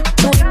condena.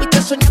 Tu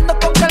viste soñando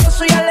con que lo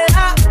suya le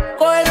da.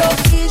 Cógelo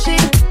easy.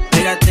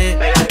 Pégate,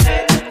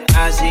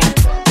 así,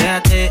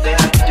 pégate,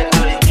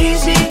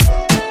 easy.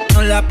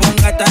 No la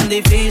pongas tan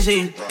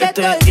difícil, que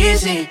esto es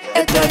easy,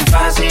 esto es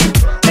fácil.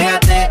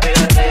 Pégate,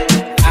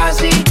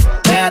 así,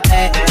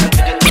 pégate,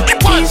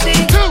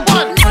 easy.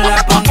 No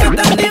la pongas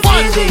tan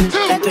difícil,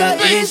 que esto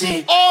es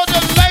easy. All the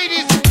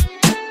ladies,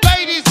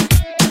 ladies,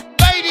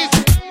 ladies,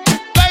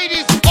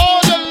 ladies,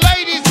 all the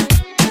ladies,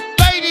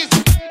 ladies,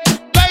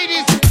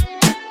 ladies,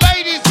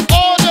 ladies,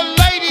 all the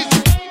ladies,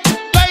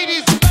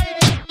 ladies,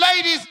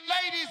 ladies,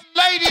 ladies,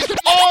 ladies,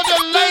 all the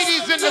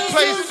ladies in the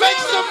place.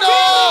 Make some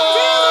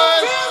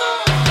noise.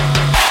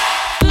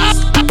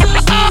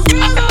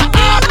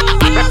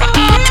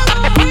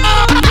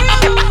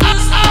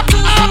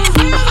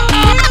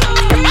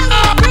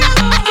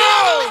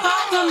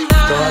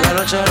 Toda la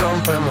noche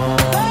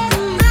rompemos,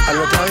 al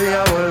otro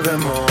día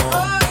volvemos.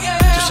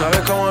 Tú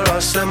sabes cómo lo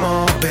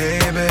hacemos,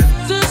 baby.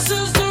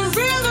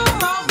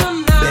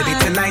 Baby,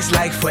 tonight's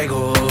like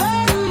fuego.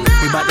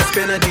 We bout to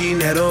spend a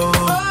dinero.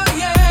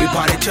 We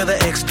party to the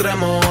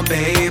extremo,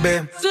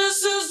 baby.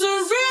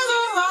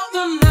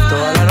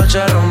 Toda la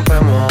noche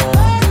rompemos,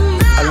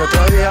 al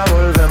otro día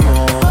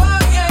volvemos.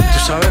 Tú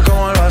sabes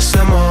cómo lo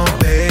hacemos,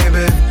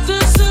 baby.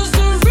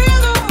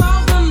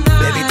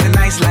 Baby,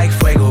 tonight's like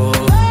fuego.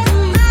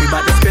 We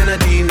bout to spend a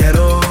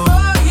dinero.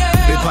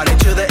 We party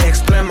to the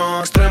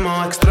extremo,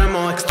 extremo,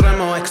 extremo,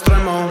 extremo,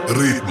 extremo.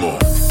 Ritmo.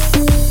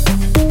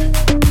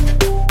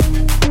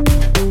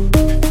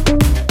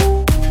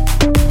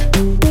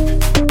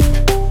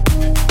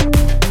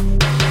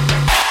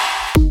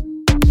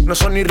 No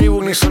son ni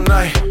Reebok ni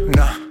Sonai,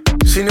 nah.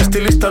 Sin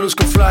estilista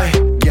luzco fly,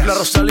 yes. La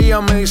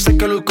Rosalía me dice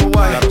que luzco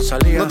guay.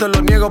 No te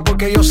lo niego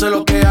porque yo sé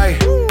lo que hay.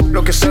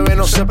 Lo que se ve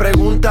no se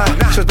pregunta.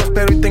 Yo te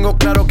espero y tengo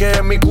claro que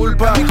es mi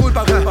culpa.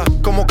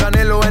 Como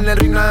Canelo en el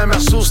ring nadie me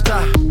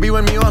asusta. Vivo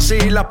en mi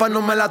oasis y la paz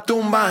no me la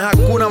tumba.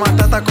 Hakuna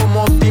Matata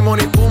como Timon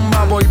y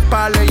Pumba. Voy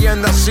pa'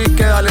 leyenda así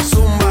que dale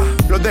zumba.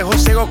 Los dejo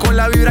ciegos con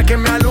la vibra que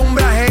me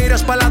alumbra.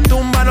 Haters pa' la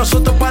tumba,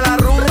 nosotros pa' la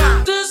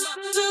rumba.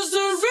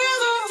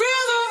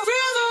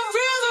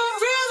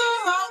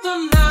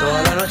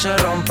 Toda la noche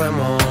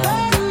rompemos,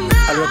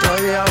 al otro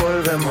día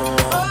volvemos.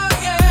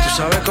 Tú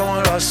sabes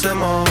cómo lo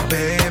hacemos,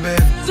 baby.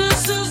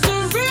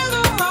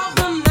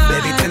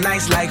 Baby,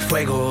 tonight's like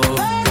fuego.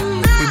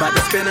 We bout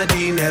to spend a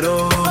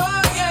dinero.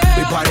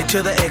 We party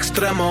to the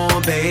extremo,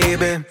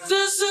 baby.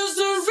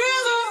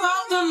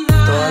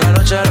 Toda la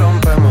noche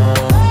rompemos,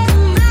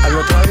 al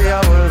otro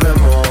día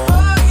volvemos.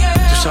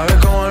 Tú sabes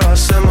cómo lo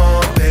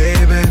hacemos,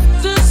 baby.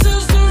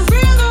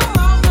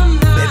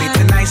 Baby,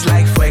 tonight's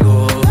like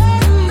fuego.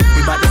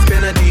 We bout to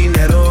spend a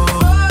dinero.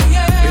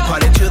 We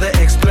party to the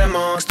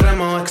extremo,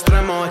 extremo,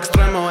 extremo,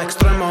 extremo,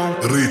 extremo.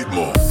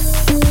 Ritmo.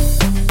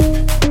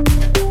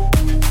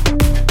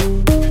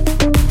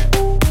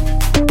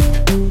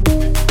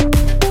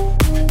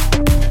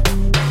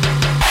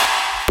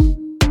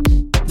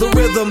 The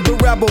rhythm, the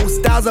rebel,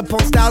 styles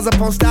upon styles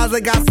upon styles,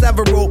 I got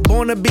several.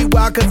 Born to be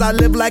wild cause I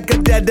live like a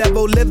dead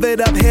devil. Live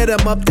it up, hit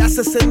 'em up, that's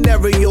a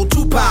scenario.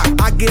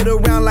 Tupac, I get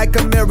around like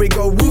a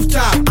merry-go.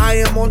 Rooftop,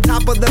 I am on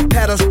top of the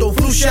pedestal.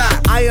 Flu shot,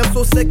 I am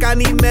so sick I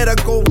need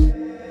medical.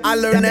 I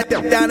learned that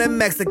down in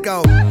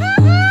Mexico.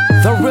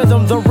 The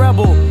rhythm, the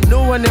rebel.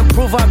 New and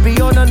improve, I be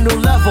on a new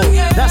level.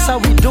 That's how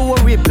we do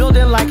it, we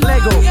building like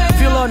Lego.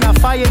 Feel on a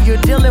fire, you're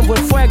dealing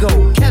with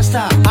fuego. Can't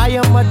stop, I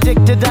am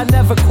addicted, I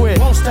never quit.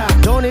 Won't stop,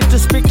 don't need to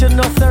speak to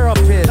no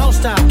therapist. Don't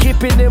stop,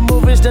 keeping it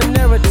moving's the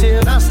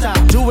narrative. Non stop,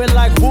 do it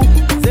like whoop,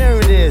 there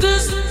it is.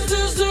 This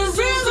is the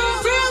rhythm.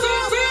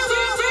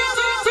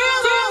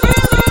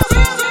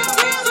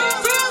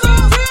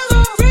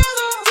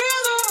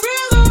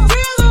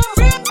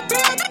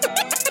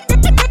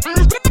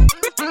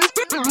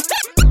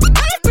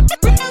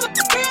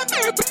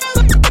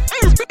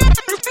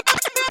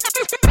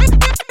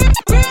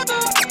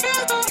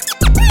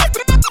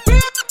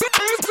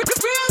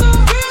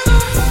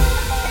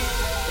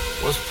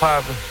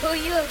 Poppin'.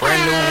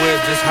 Brand new whip,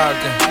 just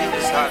hopped in.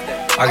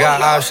 I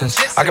got options,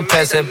 I can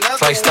pass that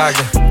like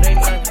Stockton.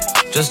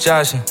 Just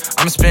joshing,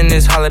 I'ma spend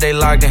this holiday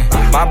locked in.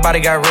 My body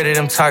got rid of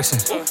them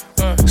toxins.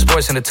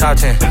 Sports in the top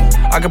 10.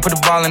 I can put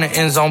the ball in the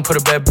end zone, put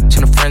a bad bitch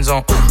in the friend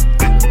zone.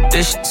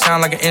 This shit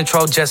sound like an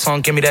intro jet song,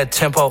 give me that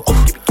tempo.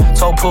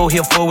 Told Pooh he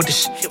a fool with the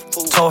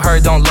shit. Told her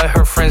don't let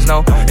her friends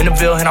know. In the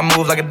Ville and I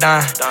move like a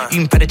dime.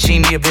 Eating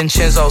fettuccine at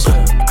Vincenzo's.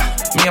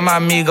 Me and my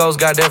amigos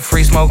got that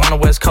free smoke on the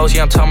West Coast.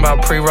 Yeah, I'm talking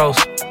about pre-rolls.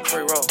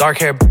 Dark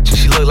hair bitch,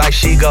 she look like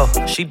she go.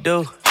 She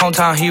do.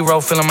 Hometown hero,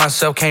 feeling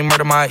myself, can't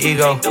murder my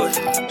ego.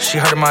 She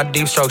heard of my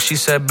deep stroke. She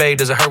said, babe,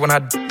 does it hurt when I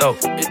though?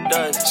 It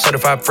does.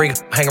 Certified freak,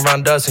 hang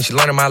around dust and she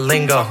learning my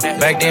lingo.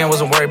 Back then,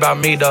 wasn't worried about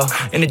me though.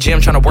 In the gym,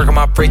 trying to work on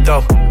my free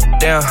throw.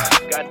 Damn.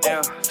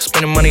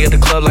 Spending money at the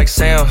club like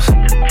Sam's.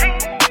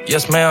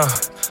 Yes, ma'am.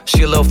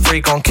 She a little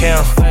freak on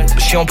cam, but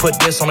she don't put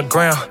this on the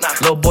ground.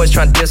 Little boys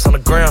tryna diss on the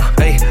ground.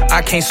 Hey,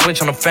 I can't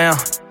switch on the fan.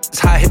 It's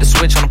how I hit the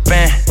switch on the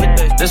fan.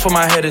 This where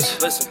my head is.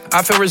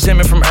 I feel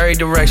resentment from every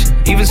direction.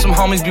 Even some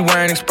homies be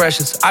wearing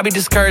expressions. I be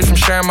discouraged from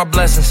sharing my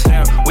blessings.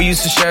 We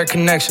used to share a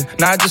connection.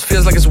 Now it just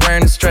feels like it's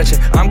wearing and stretching.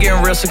 I'm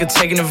getting real sick of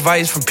taking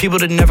advice from people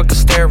that never could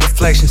stare at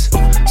reflections.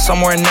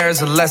 Somewhere in there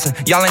is a lesson.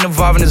 Y'all ain't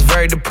evolving, it's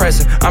very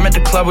depressing. I'm at the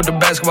club with the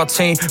basketball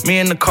team. Me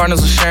and the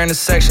Cardinals are sharing the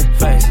section.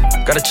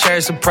 Gotta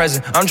cherish the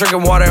present. I'm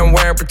drinking water and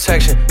wearing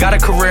protection. Got a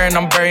career and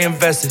I'm very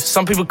invested.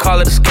 Some people call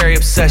it a scary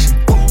obsession.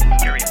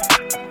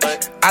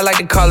 I like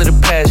to call it a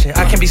passion.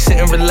 I can't be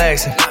sitting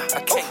relaxing.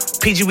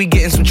 PG, we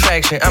getting some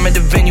traction. I'm at the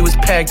venue, it's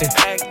packed in.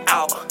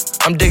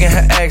 I'm digging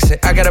her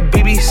accent. I got a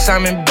BB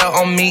Simon belt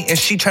on me, and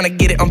she tryna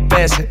get it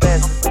unfastened.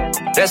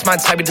 That's my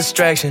type of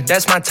distraction.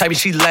 That's my type of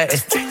she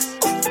Latin.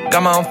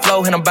 Got my own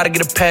flow, and I'm about to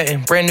get a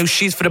patent. Brand new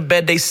sheets for the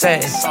bed, they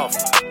satin.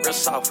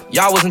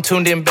 Y'all wasn't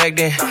tuned in back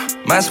then.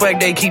 My swag,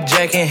 they keep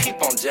jacking.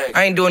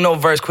 I ain't doing no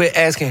verse, quit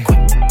asking.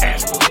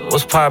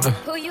 What's poppin'?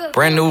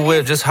 Brand new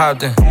whip, just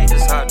hopped in.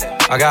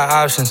 I got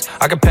options,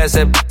 I can pass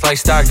that like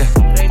Stockton.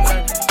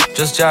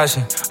 Just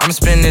joshing, I'ma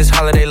spend this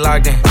holiday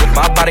locked in.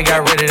 My body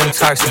got rid of them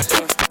toxins.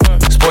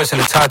 Sports in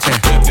the top 10.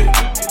 Flip it,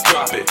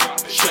 drop it,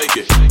 shake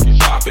it,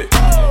 pop it.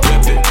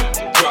 Flip it,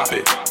 drop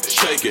it,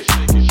 shake it,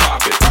 pop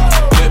it.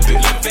 Flip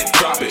it,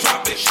 drop it,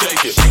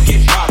 shake it,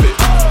 pop it.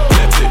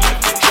 Flip it,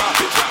 drop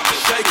it,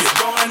 shake it,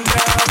 going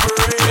down for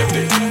real.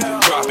 Flip it,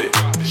 drop it,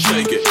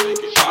 shake it,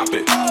 pop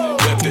it.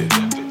 Flip it,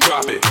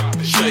 drop it,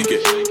 shake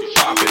it,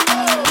 pop it.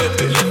 Flip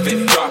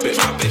it, drop it,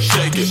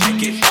 shake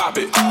it, pop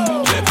it.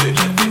 Flip it,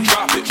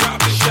 drop it,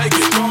 shake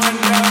it, going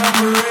down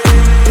for real.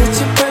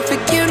 Picture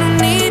perfect, you don't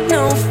need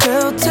no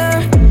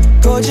filter.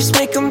 Gorgeous,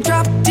 make them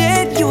drop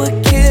dead, you a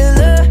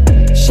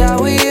killer.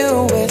 Shower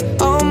you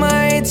with all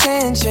my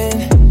attention.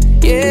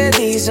 Yeah,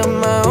 these are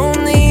my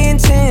only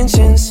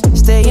intentions.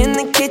 Stay in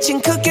the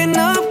kitchen, cooking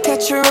up,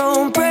 got your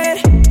own bread.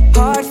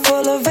 Heart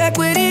full of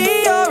equity,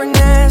 you're an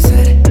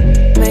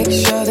asset. Make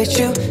sure that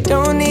you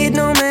don't need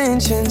no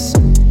mentions.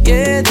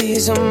 Yeah,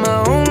 these are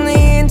my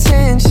only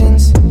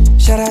intentions.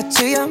 Shout out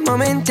to your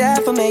mom and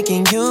dad for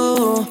making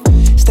you.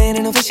 Staying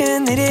in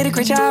ovation, they did a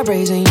great job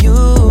raising you.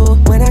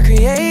 When I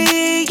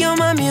create, you're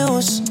my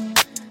muse.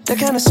 The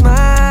kind of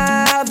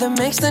smile that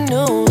makes the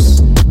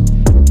news.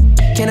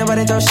 Can't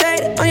nobody throw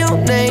shade on your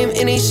name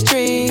in these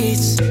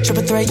streets.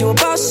 Triple threat, you a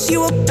boss,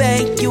 you a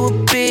bank, you a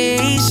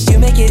beast. You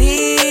make it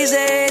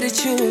easy to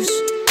choose.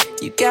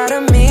 You got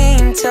a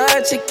mean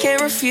touch, I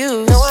can't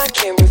refuse. No, I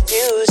can't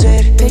refuse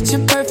it.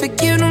 Picture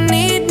perfect, you don't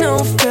need no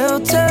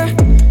filter.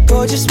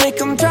 Gorgeous, make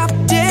them drop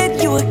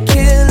dead, you a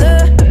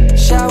killer.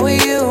 Shower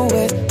you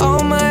with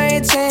all my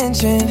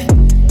attention.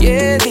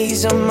 Yeah,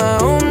 these are my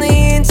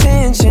only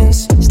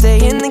intentions.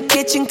 Stay in the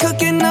kitchen,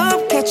 cooking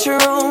up, get your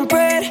own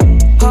bread.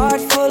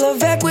 Heart full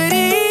of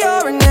equity,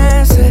 you're an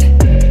asset.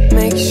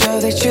 Make sure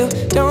that you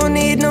don't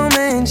need no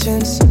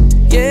mentions.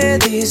 Yeah,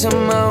 these are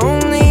my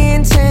only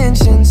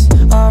intentions.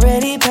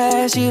 Already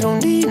passed, you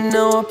don't need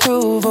no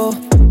approval.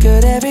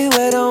 Good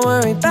everywhere, don't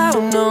worry about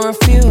no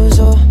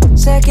refusal.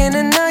 Second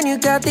to none, you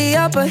got the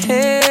upper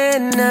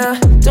hand now.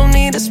 Don't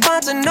need a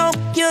sponsor, no,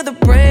 you're the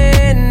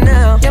brand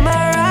now. You're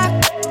my rock,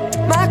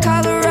 my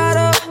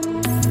Colorado.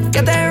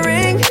 Got that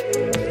ring,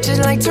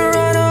 just like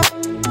Toronto.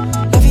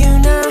 Love you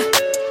now,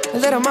 a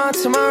little more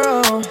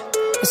tomorrow.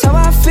 That's how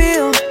I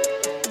feel.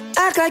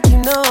 Act like you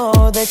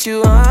know that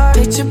you are.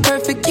 Picture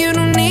perfect, you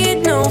don't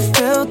need no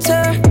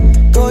filter.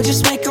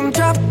 Gorgeous, make them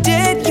drop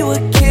dead, you a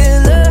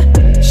killer.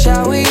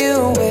 Shower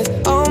you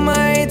with all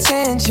my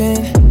attention.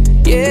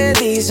 Yeah,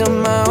 these are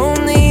my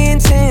only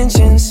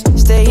intentions.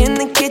 Stay in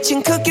the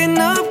kitchen, cooking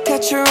up,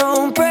 got your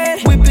own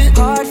bread.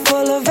 Heart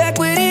full of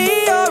equity,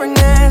 you're an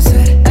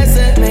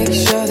asset. Make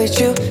sure that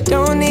you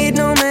don't need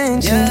no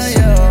mentions.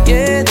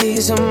 Yeah,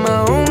 these are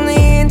my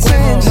only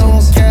intentions.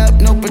 No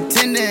cap, no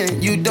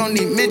pretending, you don't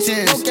need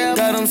mentions.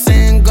 Got them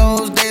saying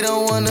goals, they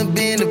don't wanna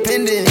be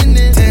independent.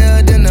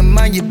 Tell them to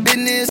mind your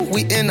business,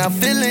 we in our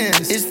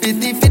feelings. It's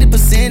 50-50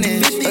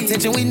 percentage.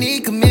 Attention, we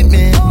need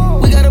commitment.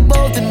 We gotta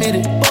both admit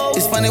it.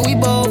 It's funny, we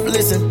both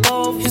listen.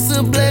 It's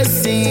a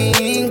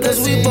blessing, cause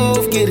we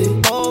both get it.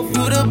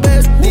 You the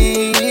best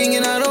thing,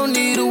 and I don't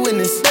need a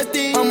witness.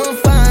 I'ma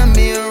find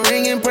me a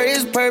ring and pray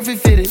it's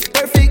perfect fitted.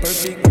 Perfect.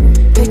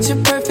 Picture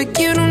perfect,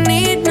 you don't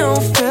need no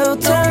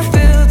filter.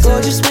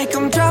 Gorgeous, make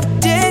them drop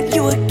dead,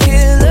 you a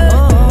killer.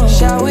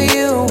 Shower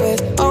you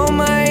with all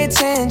my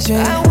attention.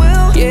 I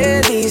will.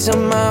 Yeah, these are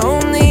my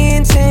only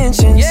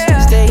intentions.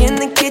 Stay in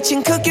the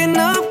kitchen, cooking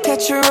up.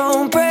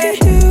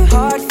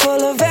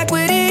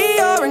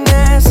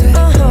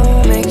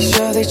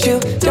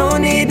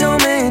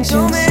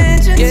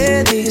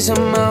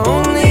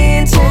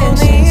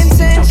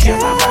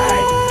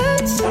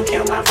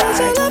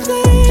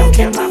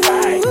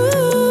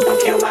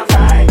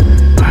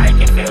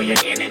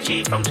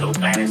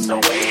 planets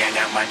away. I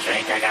got my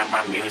drink, I got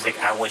my music,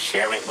 I would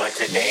share it, but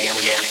today I'm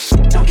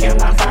yelling. Don't kill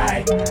my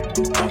vibe,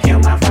 don't kill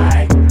my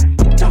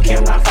vibe, don't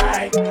kill my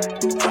vibe,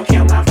 don't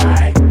kill my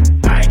vibe.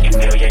 I can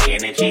feel your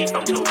energy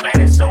from 2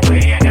 planets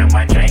away. I got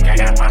my drink, I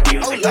got my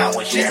music, I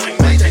would share it,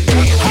 but today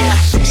I'm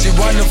yelling. She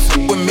wanna f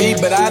with me,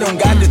 but I don't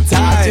got the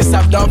time. I just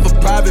hopped off a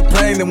private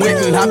plane and went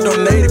and hopped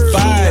on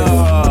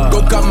 85.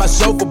 Go cut my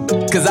chauffeur,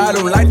 cause I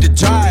don't like to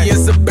drive. Yeah,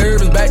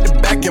 Suburbans back to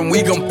back and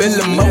we gon' fill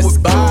them up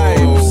with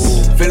vibes.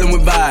 Fill them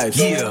with vibes,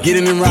 get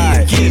in and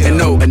ride. And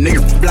no, a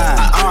nigga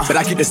blind, but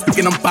I keep that stick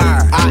and I'm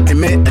fine. I ain't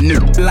met a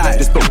nigga blind.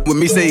 Just spoke with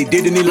me, say he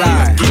did and he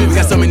lied. We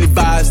got so many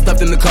vibes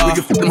stuffed in the car. We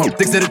can flip them home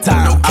 6 at a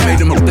time. I made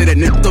them home say that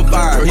nigga so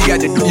fine. He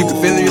got that you can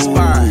feel in your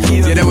spine.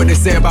 Yeah, that's what they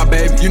say about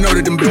baby. You know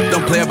that them bitches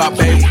don't play about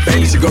baby.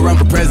 Baby should go run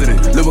for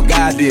president. Look what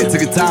God did. Took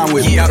his time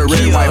with me. Got a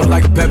red and white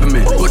like a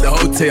peppermint. Put the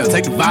hotel,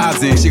 take the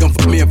vibes in. She gon'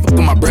 fuck me and fuck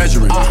with my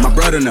brethren. My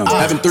brother now.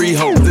 Having 3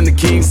 hoes in the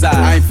king side.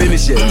 I ain't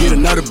finished yet. Get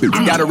another bitch.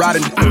 Got a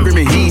ride and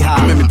screaming hee haw.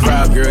 Made me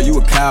proud, girl. You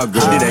a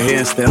cowgirl. Did a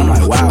handstand. I'm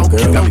like, wow,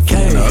 girl. Got me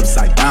feeling her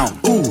upside down.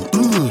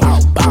 Bow,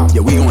 bow.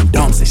 Yeah, we going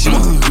dumb. Say she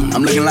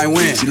I'm looking like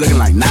when? She looking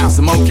like now.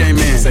 Some more came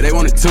in. Say they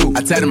wanted 2.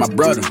 I tell my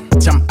brother.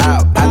 I'm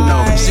out. I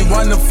know. She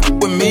wanna f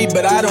with me,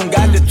 but I don't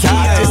got the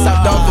time. Just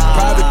hopped off a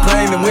private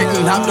plane and went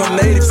and hopped on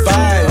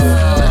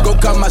 85. Go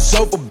cut my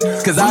chauffeur,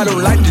 cause I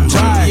don't like to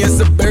drive. Yeah,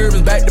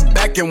 Suburbans back to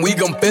back and we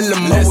gon' fill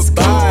them up with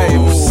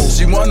vibes.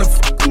 She wanna f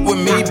with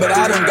me, but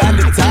I don't got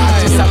the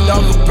time. Just hopped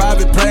off a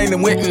private plane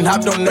and went and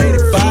hopped on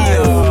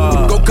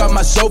 85. Go cut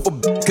my chauffeur,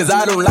 cause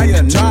I don't like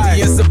to drive.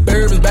 Yeah,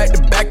 Suburbans back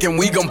to back and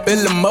we gon'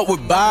 fill them up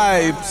with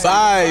vibes.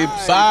 Vibe,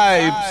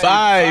 vibe,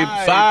 vibe,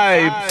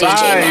 vibe, vibe,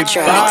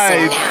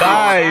 vibe,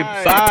 vibe, vibe,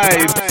 vibe,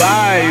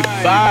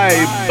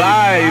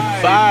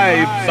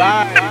 vibe, vibe,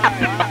 vibe,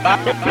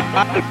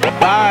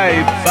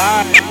 vibe, vibe,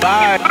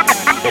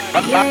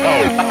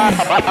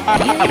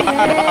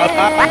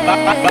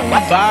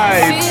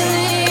 vibe.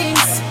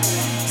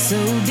 So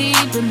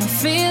deep in my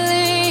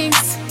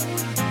feelings.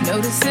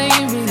 Notice they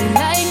ain't really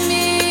like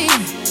me.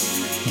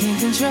 Can't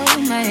control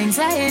my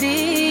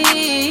anxiety.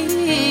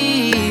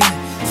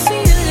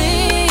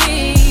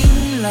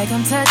 Feeling like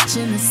I'm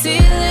touching the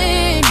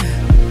ceiling.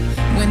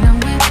 When I'm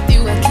with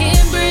you, I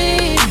can't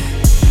breathe.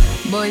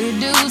 Boy, you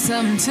do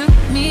something to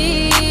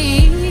me.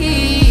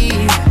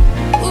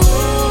 Ooh,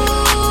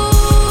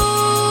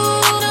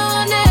 no,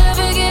 I'll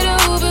never get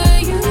over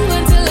you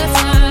until I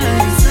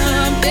find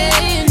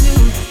something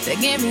new that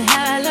get me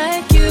high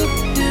like you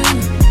do.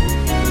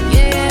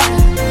 Yeah.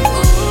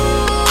 Ooh,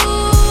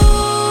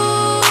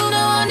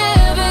 no, I'll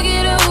never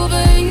get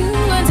over you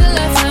until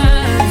I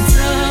find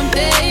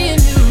something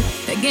new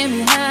that get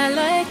me high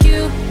like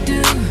you do.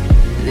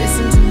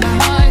 Listen to my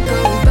heart go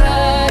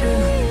ba-do,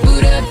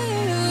 boot up,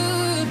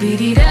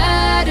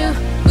 be-dee-da-do,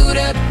 boot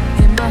up,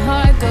 and my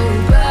heart go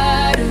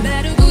ba-do,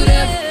 boot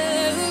up,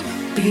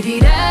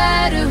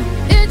 be-dee-da-do.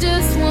 It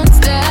just won't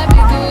stop,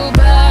 it go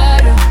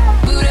ba-do,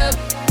 boot up,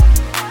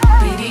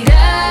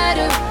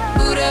 be-dee-da-do,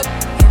 boot up,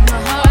 and my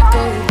heart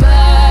go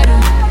ba-do,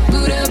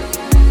 boot up,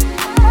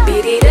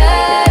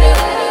 be-dee-da-do.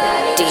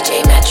 DJ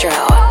Metro.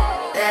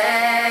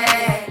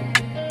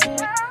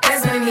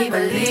 That's made me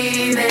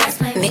believe it.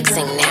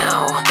 Mixing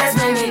now. That's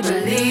made me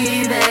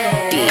believe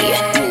it.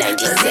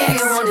 B96.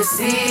 You want to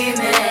see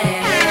me.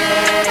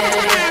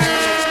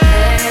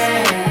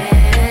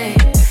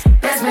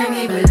 That's made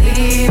me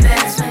believe it.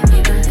 That's made me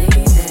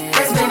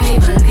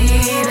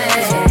believe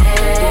it.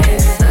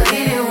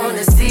 Believe you want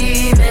to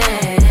see me.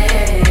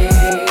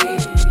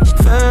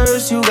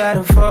 First you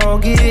gotta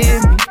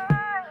forgive me.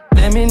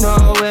 Let me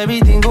know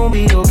everything gon'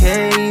 be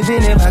okay.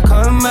 Even if I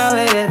come out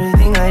with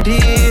everything I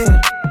did,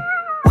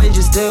 would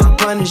you still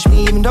punish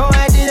me even though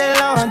I did it a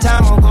long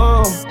time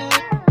ago?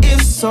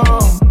 If so,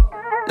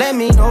 let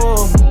me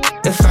know.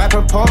 If I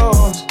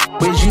propose,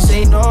 would you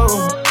say no?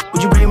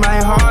 Would you break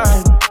my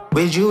heart?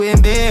 Would you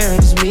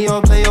embarrass me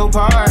or play your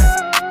part?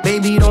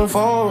 Baby, don't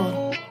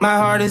fold, my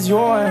heart is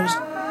yours.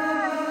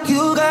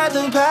 You got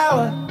the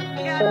power,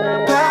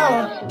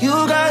 power.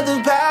 You got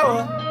the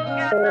power,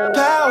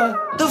 power.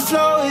 The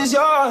flow is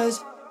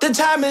yours, the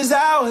time is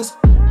ours.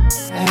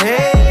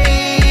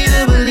 Hey,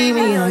 to believe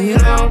me or you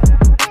don't.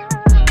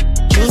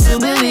 Choose to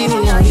believe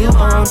me or you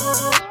won't.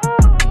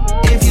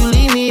 If you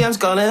leave me, I'm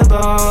skull and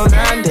bones.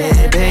 I'm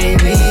dead,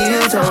 baby,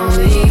 you told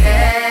me.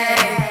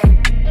 Hey,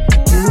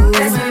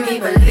 that's made me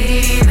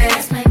believe it.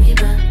 That's made me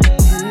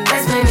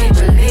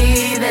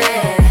believe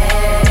it.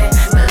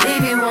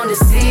 Believe you want to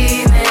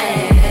see me.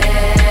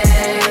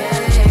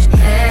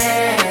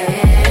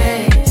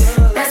 Hey,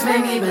 that's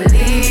made me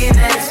believe it.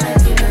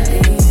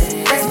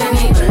 That's made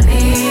me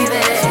believe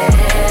it.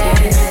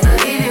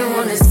 Believe you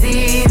want to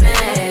see me.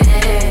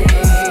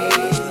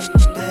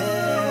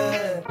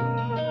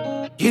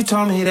 You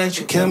told me that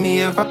you kill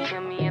me if I.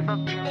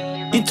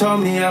 You told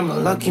me I'm a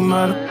lucky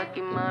mother.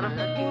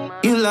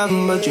 You love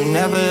him, but you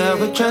never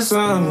ever trust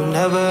him. You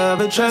never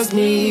ever trust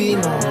me,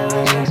 no.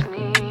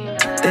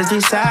 There's 3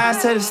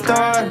 sides to the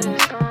story,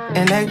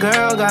 and that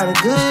girl got a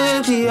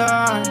good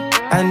PR.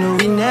 I knew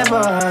we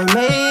never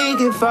make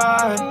it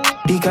far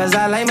cause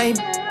I like my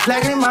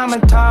black and mama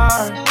tar.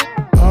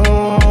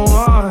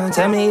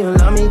 Tell me you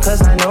love me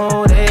cause I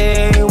know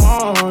they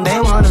won't. They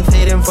wanna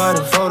fit in for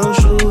the photo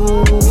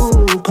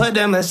shoot. Put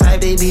them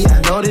aside, baby,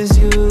 I notice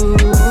you.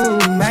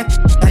 My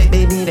like,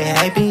 baby, they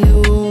hyping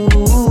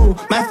you.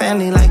 My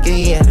family like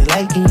it, yeah, they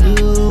liking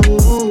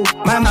you.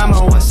 My mama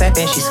WhatsApp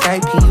and she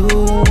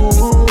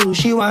Skyping you.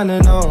 She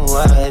wanna know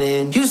what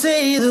it. You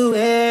say either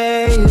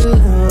way.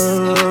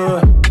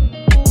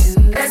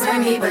 Let's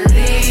make me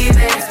believe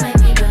it.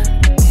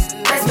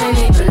 Let's make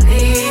me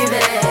believe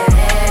it.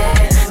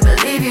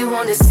 Believe you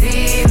won't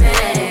deceive me.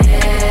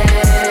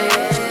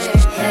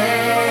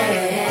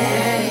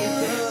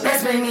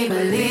 Let's make me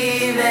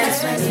believe it.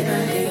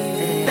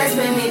 Let's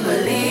make me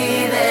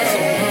believe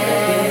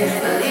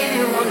it. Believe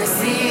you won't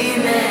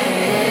deceive me.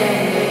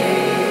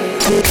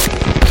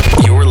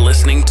 You're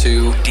listening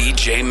to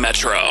DJ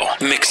Metro,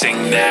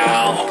 mixing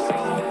now.